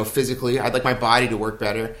 physically. I'd like my body to work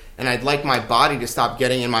better, and I'd like my body to stop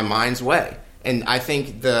getting in my mind's way. And I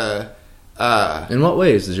think in what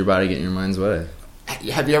ways does your body get in your mind's way?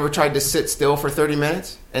 Have you ever tried to sit still for 30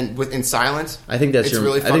 minutes in silence? I think that's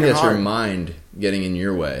really I think that's hard. your mind getting in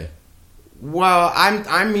your way. Well,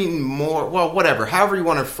 I mean more. Well, whatever. However you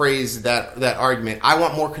want to phrase that argument, I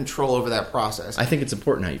want more control over that process. I think it's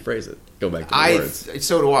important how you phrase it. Go back to the words.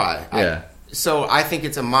 So do I. Yeah. So I think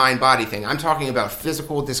it's a mind-body thing. I'm talking about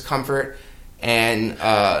physical discomfort and,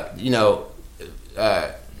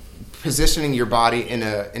 positioning your body in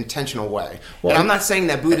an intentional way. Well, and I'm not saying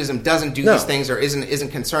that Buddhism doesn't do these things or isn't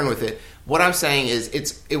concerned with it. What I'm saying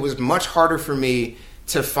is it was much harder for me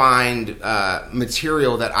to find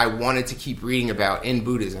material that I wanted to keep reading about in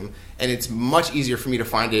Buddhism, and it's much easier for me to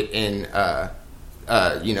find it in,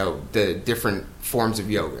 the different forms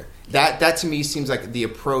of yoga. That to me seems like the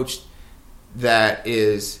approach that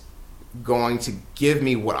is going to give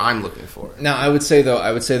me what I'm looking for. Now, I would say though,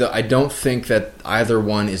 I don't think that either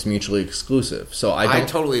one is mutually exclusive. So I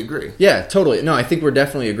totally agree. Yeah, totally. No, I think we're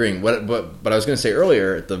definitely agreeing. But I was going to say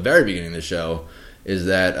earlier at the very beginning of the show is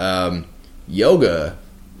that yoga,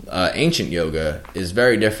 ancient yoga, is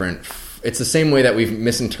very different. It's the same way that we've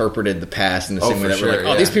misinterpreted the past, and the same way that we're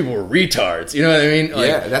like, these people were retards. You know what I mean? Like,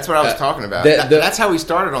 yeah, that's what I was talking about. That's how we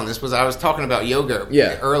started on this. Was I was talking about yoga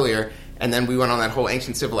earlier. And then we went on that whole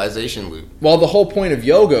ancient civilization loop. Well, the whole point of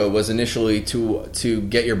yoga was initially to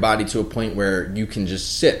get your body to a point where you can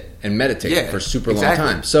just sit and meditate for a super long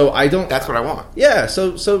time. So I don't. That's what I want. Yeah.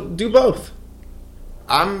 So do both.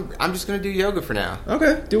 I'm just gonna do yoga for now.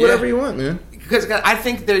 Okay. Do whatever you want, man. Because I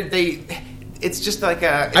think they. It's just like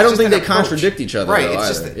a. I don't think they contradict each other, right? Though, it's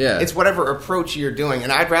just it's whatever approach you're doing,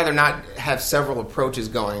 and I'd rather not have several approaches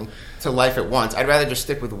going to life at once. I'd rather just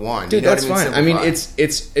stick with one. Dude, that's fine. I mean,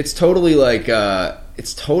 it's totally like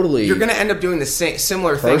it's totally. You're going to end up doing the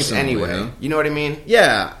similar things anyway. You know what I mean?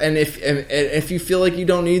 Yeah, and if you feel like you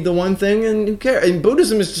don't need the one thing, and who cares? And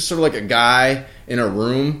Buddhism is just sort of like a guy in a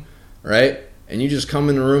room, right? And you just come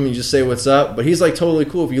in the room and you just say what's up, but he's like totally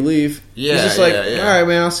cool if you leave. Yeah, he's just like, all right,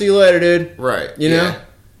 man, I'll see you later, dude. Right. You know?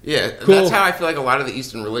 Yeah, cool. That's how I feel like a lot of the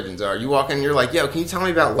Eastern religions are. You walk in and you're like, yo, can you tell me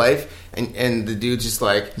about life? And the dude's just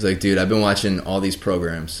like... He's like, dude, I've been watching all these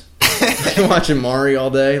programs. I've been watching Maury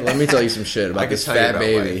all day. Let me tell you some shit about this fat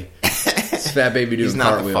baby. This fat baby doing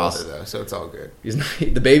cartwheels. He's not the father, though, so it's all good.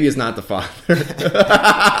 The baby is not the father.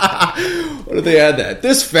 What if they had that?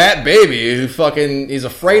 This fat baby who he's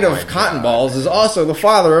afraid of cotton balls is also the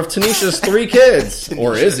father of Tanisha's 3 kids.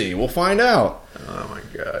 Or is he? We'll find out. Oh, my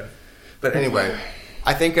God. But anyway,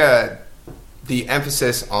 I think the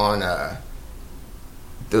emphasis on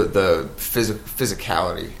the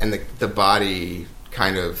physicality and the body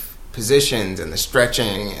kind of positions and the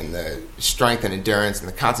stretching and the strength and endurance and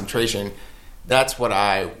the concentration, that's what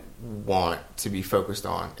I want to be focused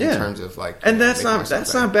on in terms of like. And that's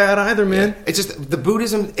not bad either, man. Yeah. It's just the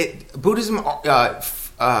Buddhism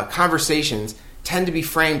conversations tend to be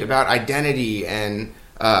framed about identity and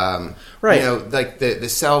right. You know, like the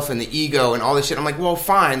self and the ego and all this shit. I'm like, well,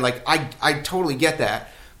 fine, like I totally get that,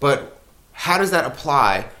 But how does that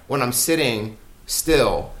apply when I'm sitting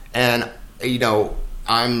still and,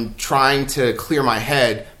 I'm trying to clear my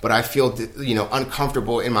head, but I feel,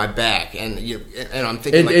 uncomfortable in my back, and I'm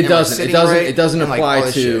thinking, it doesn't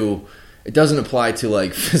apply to. It doesn't apply to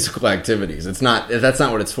like physical activities. That's not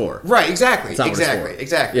what it's for. Right? Exactly.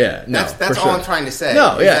 Exactly. Yeah. No, that's all I'm trying to say.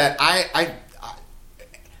 No. Yeah. That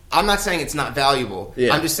I'm not saying it's not valuable.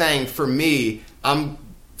 Yeah. I'm just saying for me,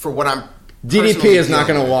 for what I'm. DDP is not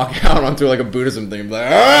going to walk out onto like a Buddhism thing and be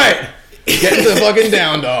like, all right, get into the fucking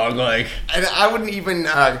down dog. Like, and I wouldn't even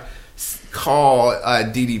call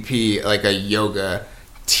DDP like a yoga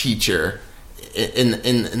teacher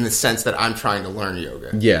in the sense that I'm trying to learn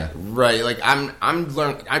yoga. Yeah. Right. Like I'm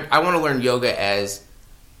learning. I want to learn yoga as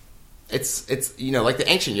it's like the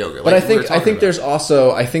ancient yoga. But I think there's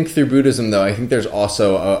also through Buddhism though, I think there's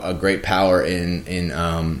also a great power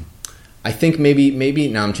in I think maybe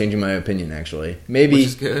now I'm changing my opinion actually. Maybe which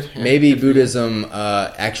is good. Yeah, maybe good Buddhism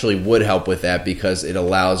actually would help with that because it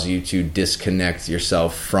allows you to disconnect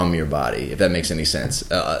yourself from your body, if that makes any sense.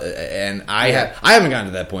 And I haven't gotten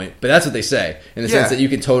to that point, but that's what they say in the sense that you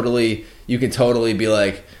can totally be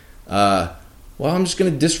like, well, I'm just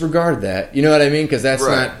going to disregard that. You know what I mean? Because that's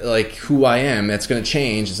not like who I am. That's going to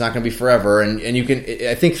change. It's not going to be forever. And you can,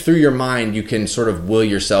 I think through your mind, you can sort of will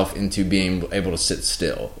yourself into being able to sit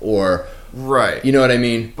still or, you know what I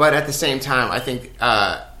mean? But at the same time, I think,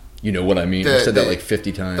 you know what I mean? I've said that like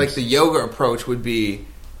 50 times. Like the yoga approach would be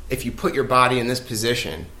if you put your body in this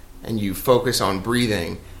position and you focus on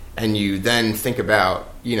breathing and you then think about,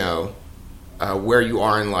 where you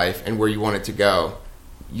are in life and where you want it to go.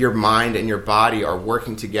 Your mind and your body are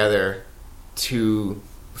working together to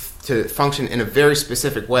function in a very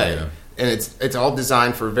specific way, and it's all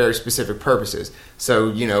designed for very specific purposes. So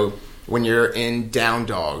when you're in down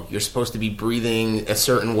dog, you're supposed to be breathing a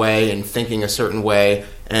certain way and thinking a certain way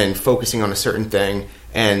and focusing on a certain thing,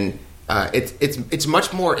 and it's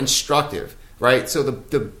much more instructive, right? So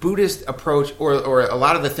the Buddhist approach, or a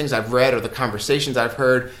lot of the things I've read or the conversations I've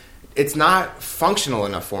heard, it's not functional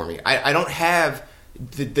enough for me. I don't have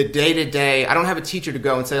the day-to-day. I don't have a teacher to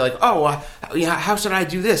go and say like, how should I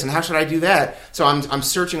do this and how should I do that? So I'm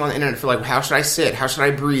searching on the internet for like, how should I sit? How should I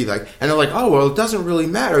breathe? Like, and they're like, it doesn't really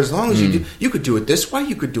matter as long as you could do it this way,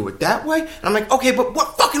 you could do it that way. And I'm like, okay, but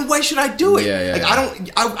what fucking way should I do it?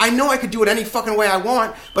 I know I could do it any fucking way I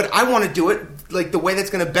want, but I want to do it like the way that's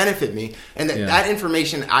going to benefit me. And that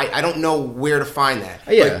information, I don't know where to find that.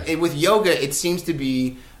 But with yoga, it seems to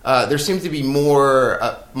be. There seems to be more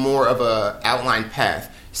of a outlined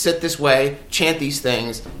path. Sit this way, chant these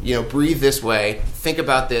things, breathe this way, think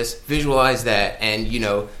about this, visualize that, and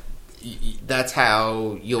that's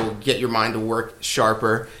how you'll get your mind to work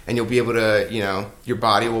sharper, and you'll be able to, your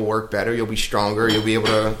body will work better, you'll be stronger, you'll be able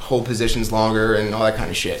to hold positions longer, and all that kind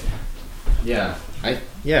of shit. Yeah, I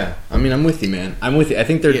mean, I'm with you, man. I'm with you. I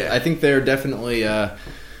think they're definitely.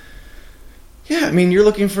 Yeah, I mean, you're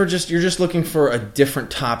just looking for a different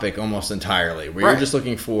topic almost entirely. Where you're just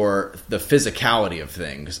looking for the physicality of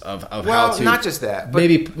things, of how to. Not just that, but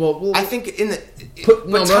maybe. I think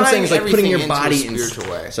what I'm saying is like putting your body in spiritual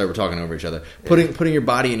way. Sorry, we're talking over each other. Putting your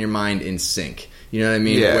body and your mind in sync. You know what I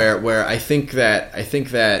mean? Yeah. Where I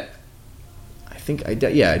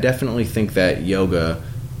definitely think that yoga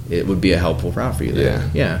it would be a helpful route for you there.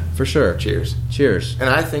 Yeah, for sure. Cheers. And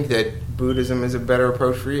I think that Buddhism is a better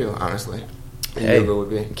approach for you, honestly. Yoga would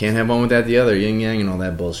be. Can't have one without the other, yin yang and all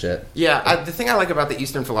that bullshit. Yeah, the thing I like about the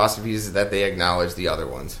Eastern philosophies is that they acknowledge the other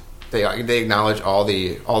ones. They acknowledge all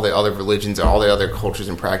the other religions, all the other cultures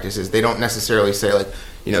and practices. They don't necessarily say like,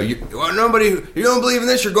 you don't believe in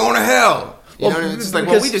this, you're going to hell. It's just like,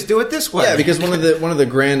 we just do it this way. Yeah, because one of the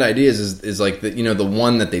grand ideas is like the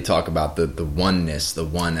one that they talk about, the oneness, the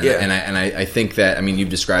one. And I think that, I mean, you've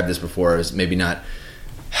described this before as maybe not.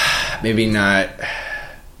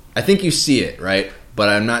 I think you see it, right? But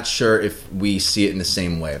I'm not sure if we see it in the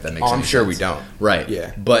same way, if that makes sense. I'm sure we don't. Right.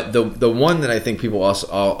 Yeah. But the one that I think people also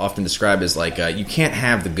often describe is like, you can't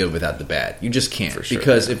have the good without the bad. You just can't. For sure,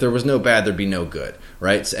 because if there was no bad, there'd be no good,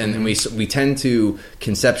 right? And we tend to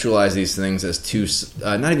conceptualize these things as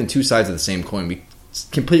not even two sides of the same coin.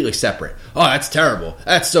 Completely separate. Oh, that's terrible.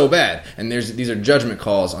 That's so bad. And these are judgment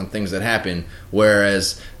calls on things that happen,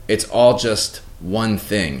 whereas it's all just one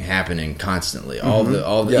thing happening constantly.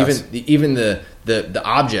 Even the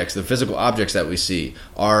objects, the physical objects that we see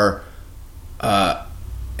are, and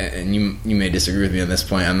and you may disagree with me on this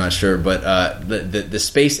point, I'm not sure, but the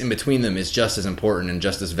space in between them is just as important and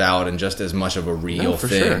just as valid and just as much of a real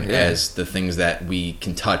thing as the things that we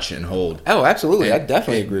can touch and hold. Oh, absolutely. I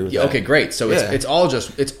definitely agree with that. Okay, great. So it's all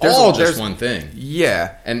just one thing.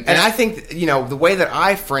 Yeah. And I think, the way that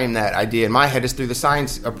I frame that idea in my head is through the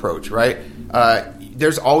science approach, right?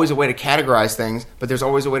 There's always a way to categorize things, but there's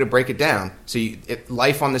always a way to break it down. So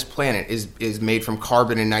life on this planet is made from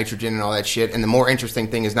carbon and nitrogen and all that shit, and the more interesting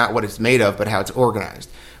thing is not what it's made of, but how it's organized,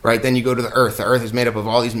 right? Then you go to the Earth. The Earth is made up of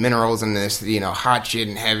all these minerals and this, hot shit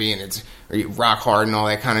and heavy, and it's rock hard and all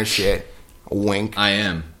that kind of shit. Wink. I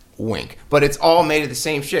am. Wink. But it's all made of the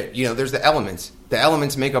same shit. There's the elements. The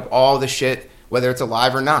elements make up all the shit, whether it's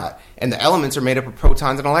alive or not. And the elements are made up of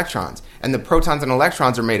protons and electrons. And the protons and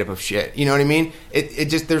electrons are made up of shit. You know what I mean? It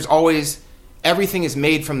just, there's always, everything is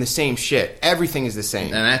made from the same shit. Everything is the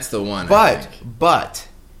same. And that's the one. But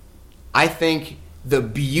I think the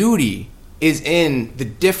beauty is in the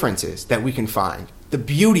differences that we can find. The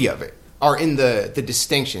beauty of it are in the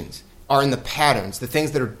distinctions, are in the patterns, the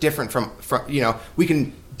things that are different from we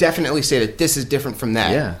can definitely say that this is different from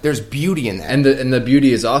that. Yeah. There's beauty in that. And the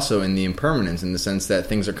beauty is also in the impermanence, in the sense that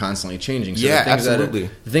things are constantly changing. So yeah, absolutely.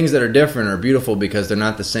 The things that are different are beautiful because they're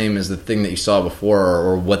not the same as the thing that you saw before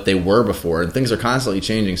or what they were before. And things are constantly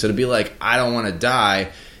changing. So to be like, I don't want to die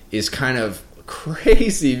is kind of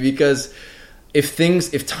crazy, because if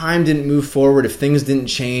time didn't move forward, if things didn't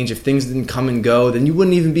change, if things didn't come and go, then you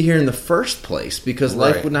wouldn't even be here in the first place, because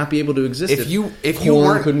life would not be able to exist. If you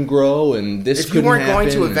couldn't grow and this couldn't happen. If you weren't going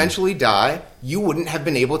to eventually die, you wouldn't have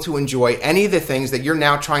been able to enjoy any of the things that you're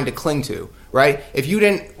now trying to cling to, right? If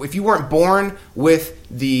you weren't born with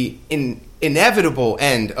the inevitable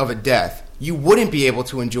end of a death, you wouldn't be able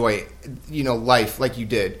to enjoy, life like you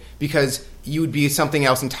did, because you would be something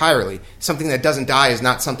else entirely. Something that doesn't die is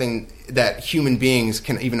not something that human beings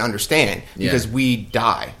can even understand, because we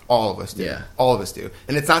die. All of us do. Yeah. All of us do.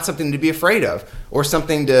 And it's not something to be afraid of, or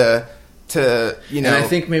something to And I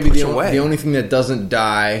think maybe the only thing that doesn't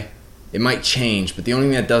die, it might change, but the only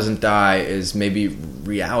thing that doesn't die is maybe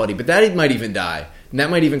reality. But that might even die, and that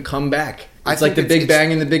might even come back. It's like the Big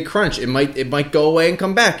Bang and the Big Crunch. It might go away and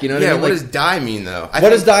come back. You know what I mean? What does die mean, though? What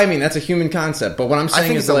does die mean? That's a human concept. But what I'm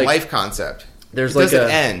saying is it's a life concept. There's it doesn't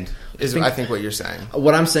end. I think what you're saying.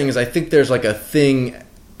 What I'm saying is, I think there's like a thing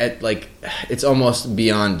it's almost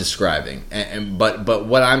beyond describing. But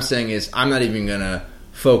what I'm saying is, I'm not even gonna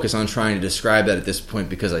focus on trying to describe that at this point,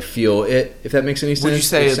 because I feel it. If that makes any sense. Would you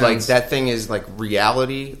say that thing is like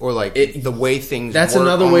reality, or like the way things? That's work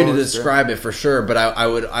another way to describe it for sure. But I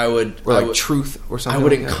would truth or something. I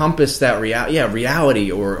would encompass that reality. Yeah,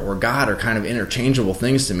 reality or God are kind of interchangeable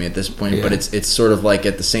things to me at this point. Yeah. But it's sort of like,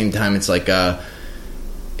 at the same time, it's like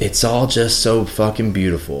it's all just so fucking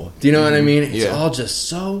beautiful. Do you know what I mean? It's all just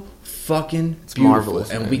so fucking beautiful, marvelous,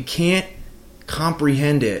 and we can't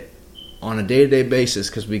comprehend it on a day-to-day basis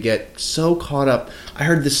because we get so caught up. I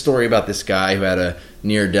heard this story about this guy who had a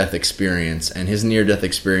near-death experience, and his near-death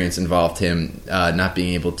experience involved him not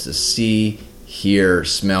being able to see, hear,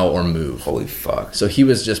 smell, or move. Holy fuck. So he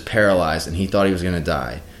was just paralyzed, and he thought he was going to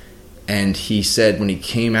die. And he said when he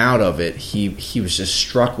came out of it, he was just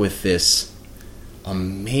struck with this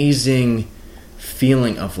amazing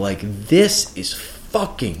feeling of like, this is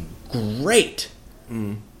fucking great.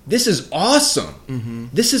 This is awesome. Mm-hmm.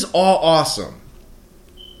 This is all awesome.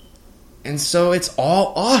 And so it's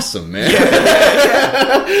all awesome, man.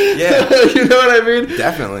 Yeah. You know what I mean?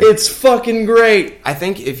 Definitely. It's fucking great. I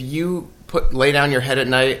think if you lay down your head at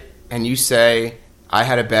night and you say, I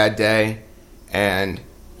had a bad day, and,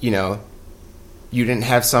 you didn't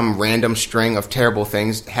have some random string of terrible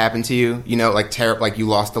things happen to you, like you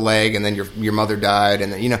lost a leg and then your mother died,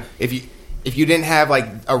 and then, if you didn't have like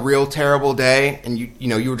a real terrible day, and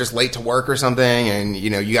you were just late to work or something, and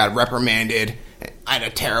you got reprimanded, I had a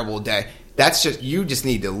terrible day. That's just, you just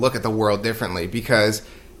need to look at the world differently, because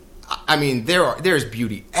I mean there's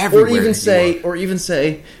beauty everywhere. Or even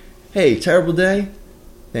say, hey, terrible day,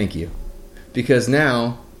 thank you, because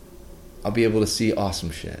now I'll be able to see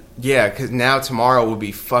awesome shit. Yeah, because now tomorrow will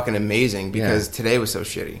be fucking amazing, because today was so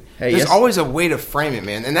shitty. There's always a way to frame it,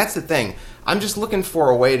 man, and that's the thing. I'm just looking for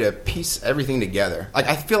a way to piece everything together. Like,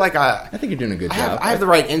 I feel like I think you're doing a good job. I have the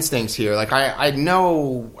right instincts here. Like, I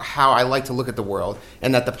know how I like to look at the world,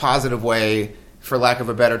 and that the positive way, for lack of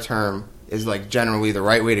a better term, is like generally the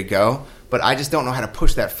right way to go. But I just don't know how to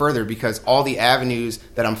push that further, because all the avenues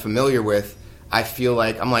that I'm familiar with, I feel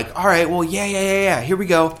like I'm like, all right, well, yeah. Here we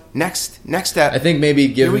go. Next step. I think maybe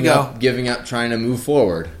giving up trying to move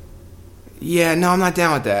forward. Yeah, no, I'm not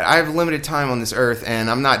down with that. I have limited time on this earth, and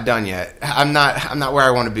I'm not done yet. I'm not where I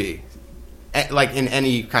want to be. like in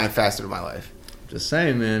any kind of facet of my life. Just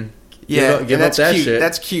saying, man. Yeah, give up that cute. shit.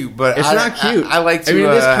 That's cute, but it's not cute. I like to. I mean,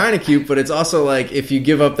 it is kind of cute, but it's also like if you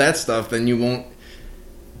give up that stuff, then you won't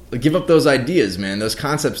give up those ideas, man. Those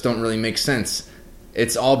concepts don't really make sense.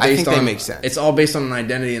 It's all based on. They make sense. It's all based on an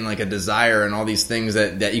identity and like a desire and all these things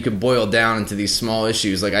that you can boil down into these small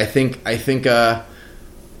issues. Like I think.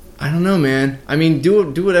 I don't know, man. I mean, do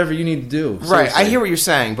whatever you need to do. Seriously. Right, I hear what you're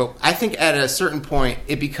saying, but I think at a certain point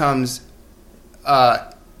it becomes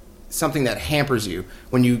something that hampers you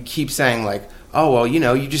when you keep saying like, "Oh, well,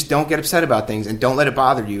 you just don't get upset about things and don't let it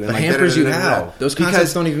bother you." And like, hampers you how? Those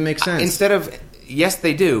concepts don't even make sense. Instead of yes,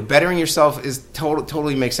 they do. Bettering yourself is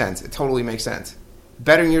totally makes sense. It totally makes sense.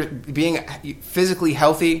 Being physically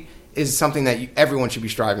healthy is something that everyone should be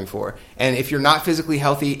striving for. And if you're not physically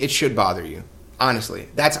healthy, it should bother you. Honestly,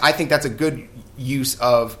 I think that's a good use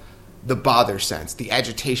of the bother sense, the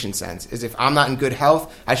agitation sense. Is if I'm not in good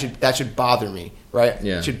health, that should bother me, right?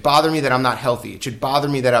 Yeah. It should bother me that I'm not healthy. It should bother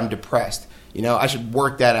me that I'm depressed. I should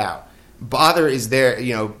work that out. Bother is there.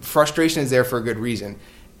 Frustration is there for a good reason.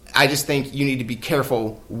 I just think you need to be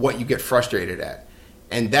careful what you get frustrated at,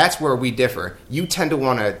 and that's where we differ. You tend to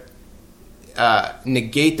want to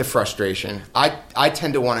negate the frustration. I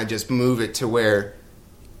tend to want to just move it to where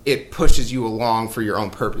it pushes you along for your own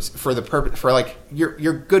purpose, for like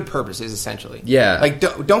your good purposes, essentially. Yeah. Like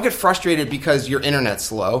don't get frustrated because your internet's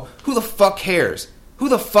slow. Who the fuck cares? Who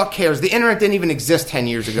the fuck cares? The internet didn't even exist 10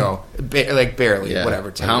 years ago. Like barely, whatever.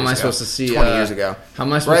 10 how years am I ago, supposed to see 20 years ago? How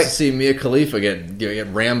am I supposed to see Mia Khalifa get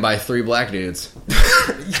rammed by 3 black dudes?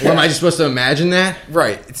 Well, am I just supposed to imagine that?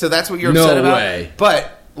 Right. So that's what you're upset about. No way.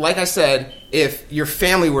 But like I said, if your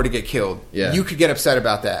family were to get killed, you could get upset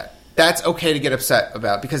about that. That's okay to get upset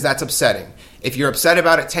about because that's upsetting. If you're upset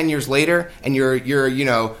about it 10 years later and you're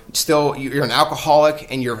still you're an alcoholic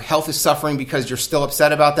and your health is suffering because you're still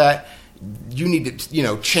upset about that, you need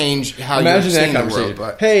to change how you're seeing the world.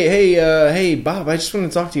 But hey, Bob, I just want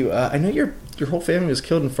to talk to you. I know your whole family was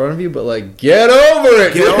killed in front of you, but like, get over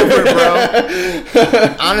it. Get over it,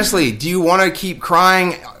 bro. Honestly, do you want to keep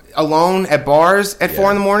crying alone at bars at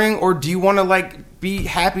 4 a.m, or do you want to like be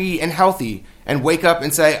happy and healthy and wake up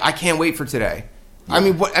and say, I can't wait for today? Yeah. I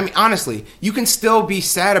mean, honestly, you can still be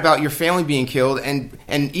sad about your family being killed, and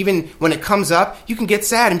even when it comes up, you can get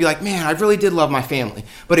sad and be like, man, I really did love my family.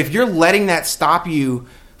 But if you're letting that stop you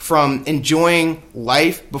from enjoying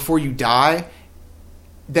life before you die,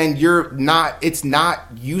 then it's not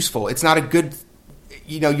useful. It's not a good,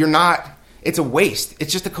 it's a waste.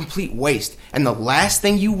 It's just a complete waste. And the last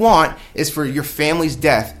thing you want is for your family's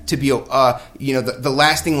death to be, the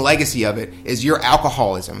lasting legacy of it is your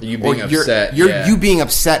alcoholism. You being upset. You being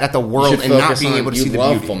upset at the world and not being able to see the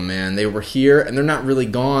beauty. You love them, man. They were here and they're not really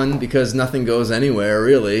gone because nothing goes anywhere,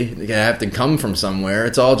 really. They have to come from somewhere.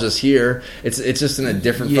 It's all just here. It's just in a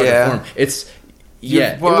different fucking form.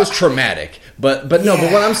 It was traumatic. But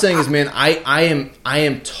what I'm saying is, man, I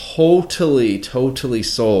am totally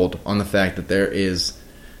sold on the fact that there is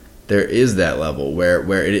that level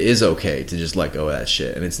where it is okay to just let go of that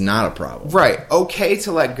shit, and it's not a problem. Right. Okay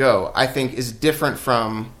to let go, I think, is different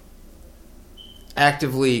from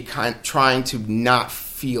actively trying to not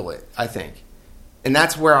feel it, I think. And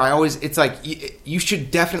that's where it's like, you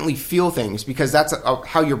should definitely feel things because that's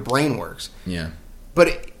how your brain works. Yeah.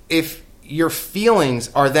 But if your feelings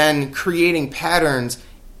are then creating patterns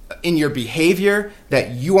in your behavior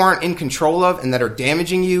that you aren't in control of and that are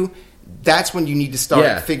damaging you, that's when you need to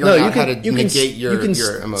start figuring out how to negate your emotions.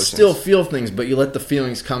 You can still feel things, but you let the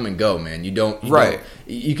feelings come and go, man. You don't.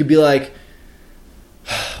 You could be like,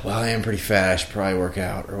 well, I am pretty fat. I should probably work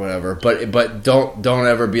out or whatever. But don't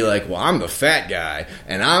ever be like, well, I'm the fat guy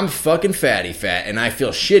and I'm fucking fatty fat and I feel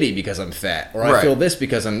shitty because I'm fat, or I feel this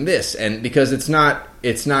because I'm this, and because it's not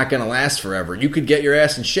going to last forever. You could get your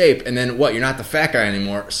ass in shape and then what? You're not the fat guy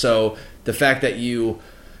anymore. So the fact that you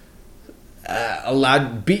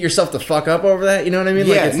beat yourself the fuck up over that, you know what I mean?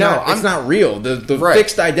 Yeah, like it's not real. The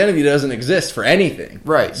fixed identity doesn't exist for anything.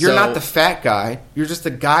 Right. You're not the fat guy. You're just the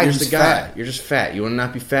guy who's fat. You're just fat. You want to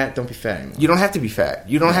not be fat? Don't be fat anymore. You don't have to be fat.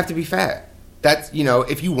 You don't have to be fat. That's,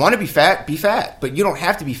 if you want to be fat, but you don't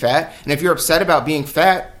have to be fat. And if you're upset about being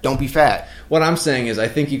fat, don't be fat. What I'm saying is I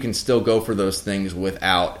think you can still go for those things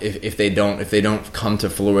without, if they don't come to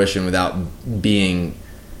fruition without being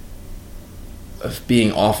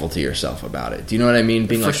awful to yourself about it. Do you know what I mean?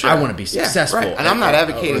 Being I want to be successful. Right. And I'm not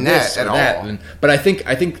advocating that at all. But I think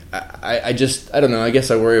I don't know. I guess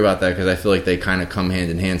I worry about that because I feel like they kind of come hand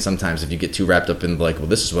in hand sometimes if you get too wrapped up in like, well,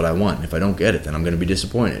 this is what I want. And if I don't get it, then I'm going to be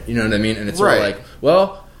disappointed. You know what I mean? And it's sort of like,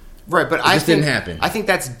 well, right. But it just didn't happen. I think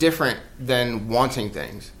that's different than wanting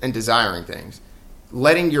things and desiring things.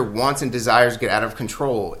 letting your wants and desires get out of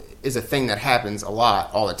control is a thing that happens a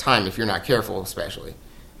lot, all the time, if you're not careful, especially.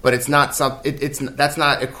 But it's not that's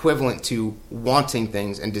not equivalent to wanting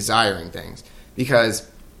things and desiring things, because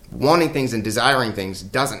wanting things and desiring things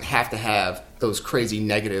doesn't have to have those crazy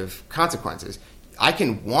negative consequences. I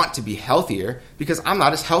can want to be healthier because I'm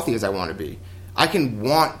not as healthy as I want to be. I can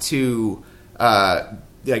want to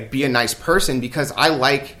be a nice person because I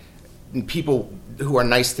like people who are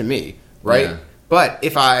nice to me, right? Yeah. But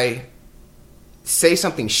if I say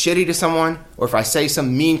something shitty to someone, or if I say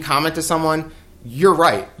some mean comment to someone, you're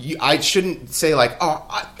right. I shouldn't say like,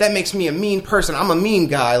 oh, that makes me a mean person. I'm a mean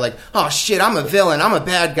guy. Like, oh shit, I'm a villain. I'm a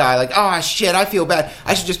bad guy. Like, oh shit, I feel bad.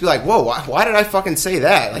 I should just be like, whoa, why did I fucking say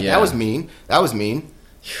that? Like, that was mean. That was mean.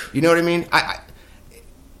 You know what I mean?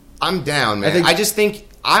 I'm down, man. I just think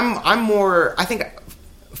I'm more. I think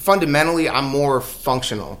fundamentally I'm more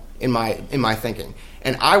functional in my thinking,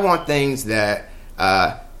 and I want things that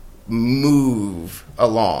move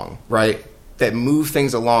along, right? That move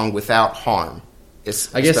things along without harm.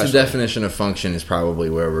 I guess the definition of function is probably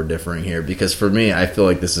where we're differing here, because for me, I feel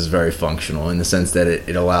like this is very functional in the sense that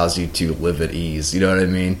it allows you to live at ease. You know what I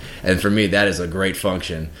mean? And for me, that is a great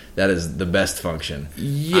function. That is the best function.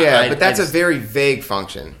 Yeah, but that's a very vague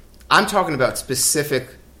function. I'm talking about specific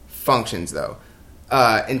functions, though,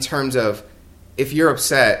 in terms of if you're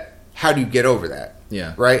upset, how do you get over that?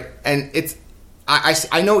 Yeah. Right? And it's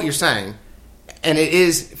I know what you're saying, and it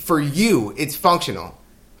is, for you, it's functional.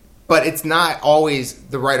 But it's not always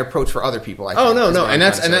the right approach for other people. I think. No,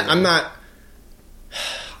 I'm not.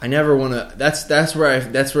 I never want to. That's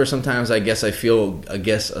where sometimes I guess I feel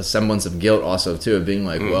a semblance of guilt also too, of being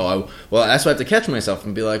like, well, that's why I have to catch myself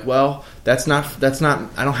and be like, well, that's not.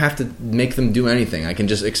 I don't have to make them do anything. I can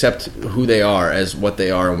just accept who they are as what they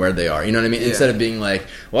are and where they are. You know what I mean? Yeah. Instead of being like,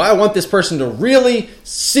 well, I want this person to really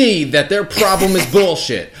see that their problem is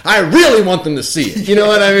bullshit. I really want them to see it. You know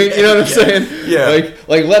what I mean? You know what I'm saying? Yeah.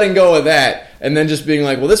 Like letting go of that. And then just being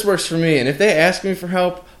like, well, this works for me. And if they ask me for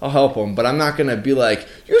help, I'll help them. But I'm not going to be like,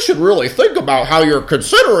 you should really think about how you're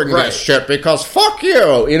considering this shit because fuck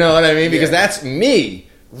you. You know what I mean? Because that's me.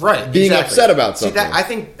 Right. Being upset about something. See, I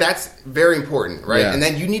think that's very important, right? Yeah. And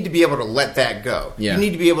then you need to be able to let that go. Yeah. You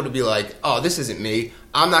need to be able to be like, oh, this isn't me.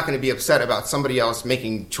 I'm not going to be upset about somebody else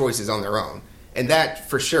making choices on their own. And that,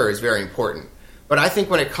 for sure, is very important. But I think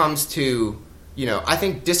when it comes to, I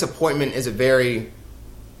think disappointment is a very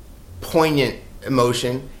poignant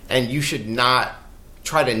emotion, and you should not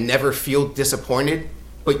try to never feel disappointed,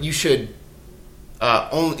 but you should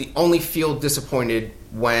only feel disappointed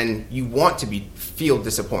when you want to feel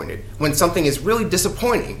disappointed. When something is really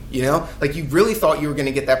disappointing, like you really thought you were going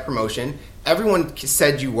to get that promotion, everyone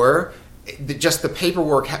said you were, just the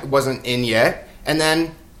paperwork wasn't in yet, and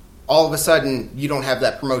then all of a sudden you don't have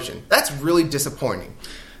that promotion. That's really disappointing.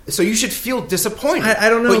 So you should feel disappointed. I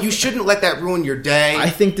don't know. But you shouldn't let that ruin your day. I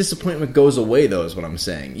think disappointment goes away, though, is what I'm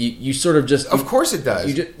saying. You sort of just... Of course it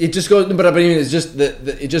does. It just goes... But I mean, it's just...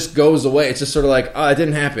 it just goes away. It's just sort of like, oh, it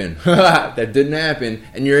didn't happen. That didn't happen.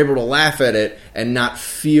 And you're able to laugh at it and not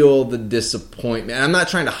feel the disappointment. And I'm not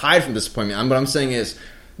trying to hide from disappointment. What I'm saying is,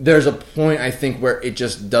 there's a point, I think, where it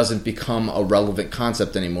just doesn't become a relevant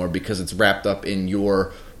concept anymore because it's wrapped up in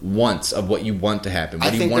your wants of what you want to happen,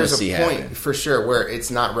 what you want to see happen. I think there's a point, for sure, where it's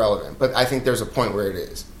not relevant, but I think there's a point where it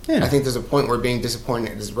is. Yeah. I think there's a point where being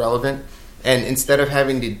disappointed is relevant, and instead of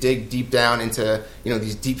having to dig deep down into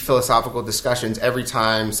these deep philosophical discussions every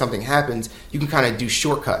time something happens, you can kind of do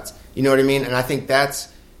shortcuts. You know what I mean? And I think that's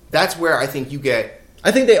where I think you get...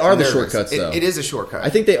 I think they are nervous. The shortcuts, though. It is a shortcut. I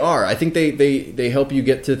think they are. I think they help you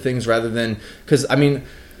get to things rather than... Because, I mean...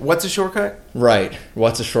 What's a shortcut? Right.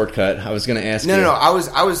 What's a shortcut? I was going to ask you. No. I was.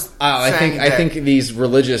 I think these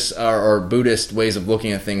religious or Buddhist ways of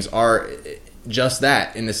looking at things are just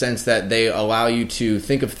that, in the sense that they allow you to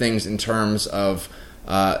think of things in terms of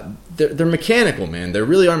they're mechanical, man. They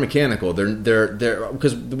really are mechanical. They're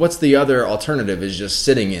because what's the other alternative is just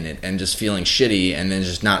sitting in it and just feeling shitty and then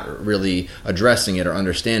just not really addressing it or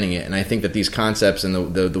understanding it. And I think that these concepts and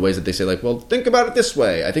the ways that they say, like, well, think about it this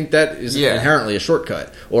way, I think that is inherently a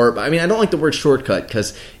shortcut. Or I mean, I don't like the word shortcut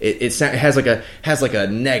because it has like a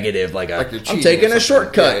negative, like I'm taking a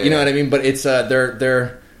shortcut. Yeah. You know what I mean? But it's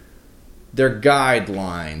they're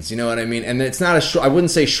guidelines, you know what I mean? And it's not I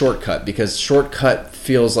wouldn't say shortcut, because shortcut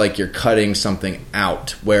feels like you're cutting something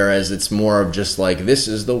out, whereas it's more of just like, this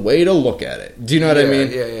is the way to look at it. Do you know what I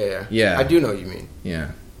mean? Yeah. I do know what you mean.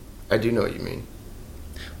 Yeah. I do know what you mean.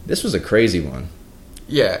 This was a crazy one.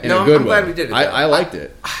 Yeah. I'm glad we did it. I liked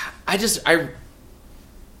it.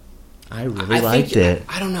 I really liked it.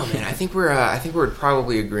 I don't know, man. I think we're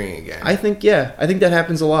probably agreeing again. I think that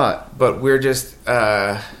happens a lot. But we're just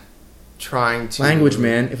trying to language,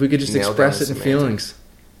 man. If we could just express it in feelings.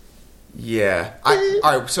 Yeah. All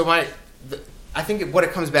right. So I think what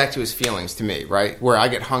it comes back to is feelings to me, right? Where I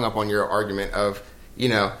get hung up on your argument of,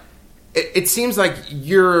 it seems like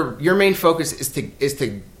your main focus is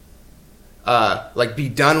to like be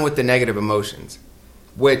done with the negative emotions,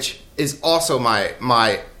 which is also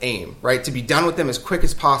my aim, right? To be done with them as quick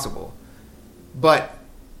as possible. But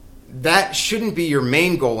that shouldn't be your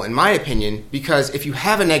main goal, in my opinion, because if you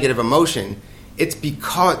have a negative emotion, it's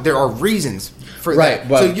because there are reasons for that.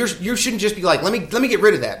 So you shouldn't just be like, let me get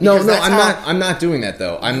rid of that. No, I'm not doing that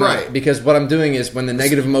though. I'm not, because what I'm doing is when the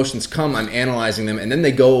negative emotions come, I'm analyzing them and then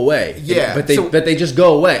they go away. Yeah, but they just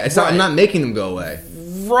go away. I'm not making them go away.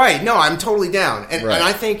 Right. No, I'm totally down, and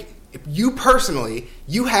I think you personally,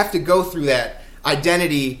 you have to go through that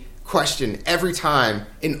identity question every time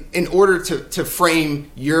in order to frame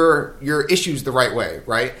your issues the right way,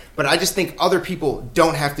 right? But I just think other people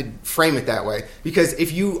don't have to frame it that way, because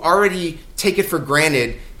if you already take it for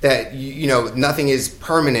granted that nothing is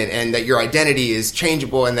permanent and that your identity is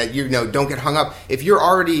changeable and that don't get hung up, if you're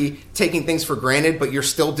already taking things for granted but you're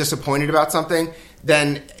still disappointed about something,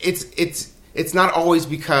 then it's not always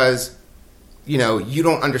because you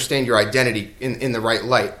don't understand your identity in the right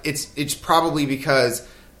light. It's probably because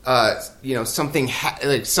something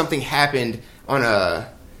happened on a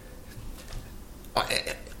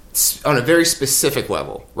very specific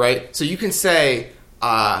level, right? So you can say,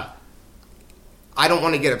 I don't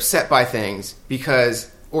want to get upset by things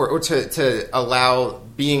because, or to allow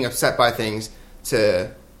being upset by things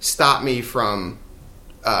to stop me from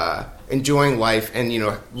enjoying life and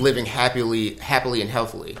living happily and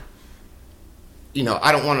healthily.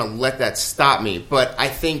 I don't want to let that stop me, but I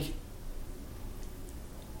think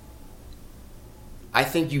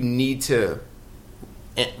you need to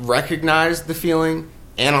recognize the feeling,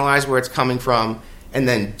 analyze where it's coming from, and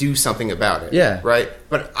then do something about it. Yeah. Right?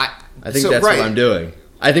 But I think that's what I'm doing.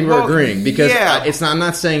 I think we're agreeing, because I'm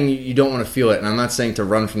not saying you don't want to feel it, and I'm not saying to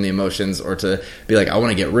run from the emotions or to be like, I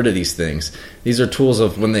want to get rid of these things. These are tools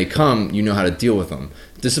of when they come, you know how to deal with them.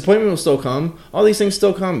 Disappointment will still come. All these things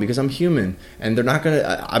still come because I'm human, and I'm not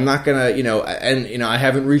gonna, I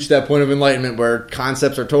haven't reached that point of enlightenment where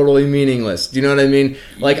concepts are totally meaningless. Do you know what I mean?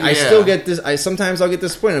 Like, I still get this. Sometimes I'll get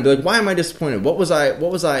disappointed. I'll be like, why am I disappointed? What was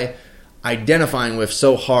I identifying with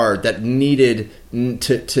so hard that needed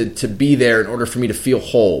to be there in order for me to feel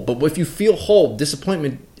whole? But if you feel whole,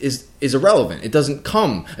 disappointment is irrelevant. It doesn't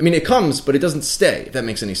come. I mean, it comes, but it doesn't stay, if that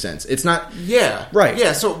makes any sense. It's not... Yeah. Right.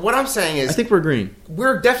 Yeah, so what I'm saying is... I think we're agreeing.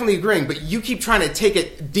 We're definitely agreeing, but you keep trying to take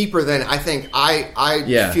it deeper than I think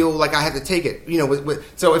I feel like I have to take it.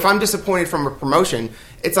 So if I'm disappointed from a promotion,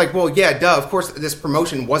 it's like, well, yeah, duh, of course this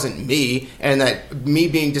promotion wasn't me, and that me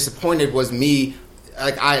being disappointed was me...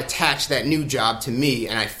 Like, I attached that new job to me,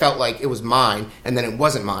 and I felt like it was mine, and then it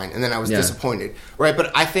wasn't mine, and then I was disappointed, right?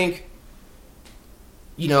 But I think,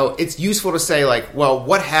 it's useful to say, like, well,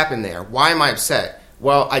 what happened there? Why am I upset?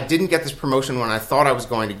 Well, I didn't get this promotion when I thought I was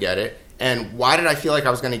going to get it, and why did I feel like I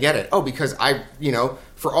was going to get it? Oh, because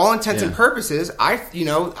for all intents and purposes, I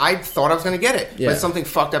thought I was going to get it, but something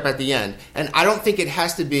fucked up at the end, and I don't think it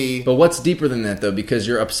has to be... But what's deeper than that, though? Because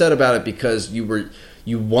you're upset about it because you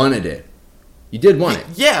wanted it. You did want it.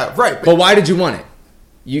 Yeah, right. But why did you want it?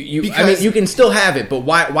 You can still have it, but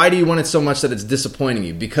why do you want it so much that it's disappointing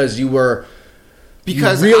you? Because you wanted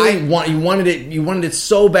it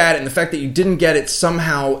so bad, and the fact that you didn't get it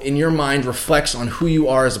somehow in your mind reflects on who you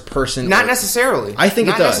are as a person. Not necessarily. I think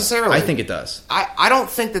it does. Necessarily. I think it does. I don't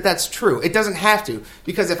think that that's true. It doesn't have to,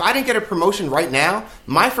 because if I didn't get a promotion right now,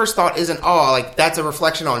 my first thought isn't, that's a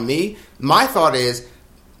reflection on me. My thought is,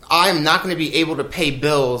 I'm not going to be able to pay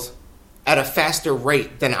bills at a faster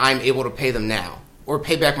rate than I'm able to pay them now, or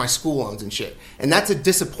pay back my school loans and shit. And that's a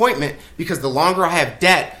disappointment, because the longer I have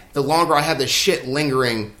debt, the longer I have this shit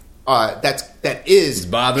lingering that is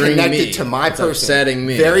bothering connected me. to my it's person. Upsetting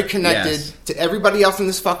me. Very connected to everybody else in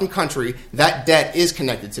this fucking country. That debt is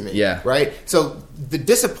connected to me. Yeah. Right? So the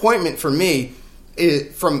disappointment for me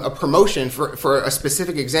is from a promotion, for a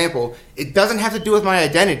specific example, it doesn't have to do with my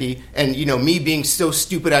identity and, me being so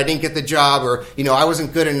stupid I didn't get the job, or, I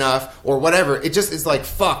wasn't good enough, or whatever. It just is like,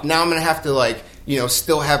 fuck, now I'm going to have to,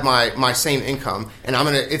 still have my same income, and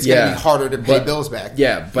it's going to be harder to pay bills back.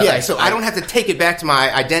 Yeah, but so I don't have to take it back to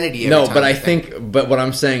my identity every time. But what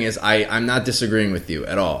I'm saying is I'm not disagreeing with you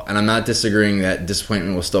at all, and I'm not disagreeing that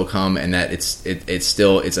disappointment will still come and that it's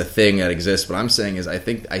a thing that exists. What I'm saying is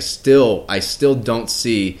I still don't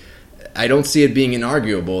see I don't see it being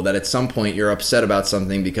inarguable that at some point you're upset about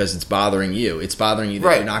something because it's bothering you. It's bothering you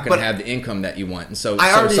that you're not going to have the income that you want. And so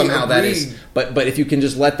somehow that is... But if you can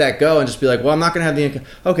just let that go and just be like, well, I'm not going to have the income.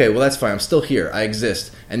 Okay, well, that's fine. I'm still here. I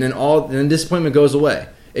exist. And then disappointment goes away.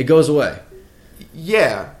 It goes away.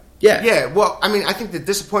 Yeah. Well, I mean, I think the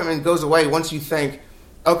disappointment goes away once you think,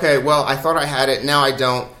 okay, well, I thought I had it. Now I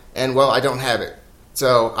don't. And, well, I don't have it.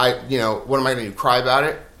 So, what am I going to do? Cry about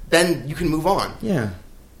it? Then you can move on. Yeah.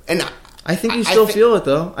 And I think you still feel it,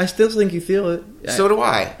 though. I still think you feel it. So do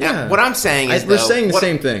I. Yeah. What I'm saying is, we're saying the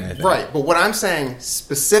same thing, I think. Right. But what I'm saying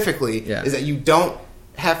specifically is that you don't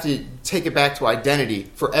have to take it back to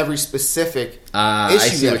identity for every specific issue I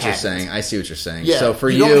see what you're saying. I see what you're saying. Yeah. So for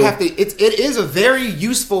you don't have to. It is a very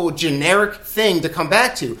useful, generic thing to come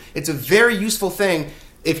back to. It's a very useful thing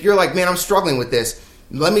if you're like, man, I'm struggling with this.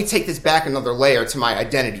 Let me take this back another layer to my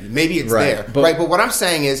identity. Maybe it's there. But what I'm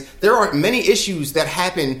saying is there are many issues that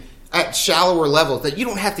happen at shallower levels that you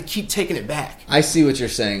don't have to keep taking it back. I see what you're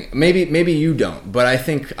saying. Maybe you don't, but I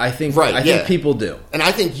think people do. And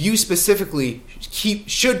I think you specifically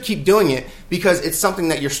should keep doing it because it's something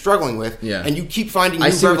that you're struggling with. Yeah. And you keep finding new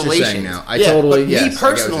revelations. I see what you're saying now. Me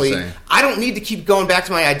personally, I don't need to keep going back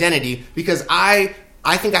to my identity because I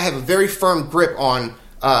think I have a very firm grip on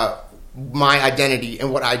my identity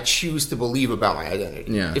and what I choose to believe about my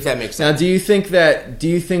identity. Yeah. If that makes sense. Now, do you think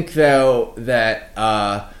though that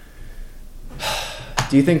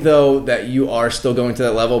you are still going to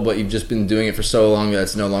that level, but you've just been doing it for so long that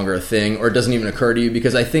it's no longer a thing, or it doesn't even occur to you?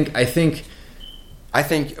 Because I think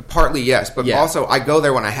partly yes, but also I go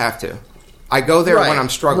there when I have to. I go there when I'm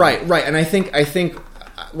struggling. Right. And I think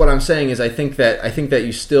what I'm saying is I think that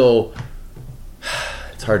you still.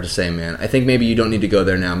 It's hard to say, man. I think maybe you don't need to go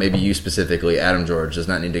there now. Maybe you specifically, Adam George, does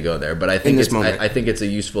not need to go there. But I think I think it's a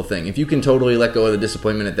useful thing. If you can totally let go of the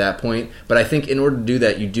disappointment at that point, but I think in order to do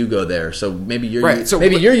that, you do go there. So maybe you're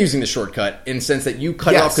you're using the shortcut in the sense that you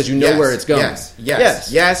cut it off because you know where it's going.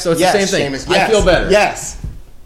 Yes. So it's the same thing. I feel better. Yes.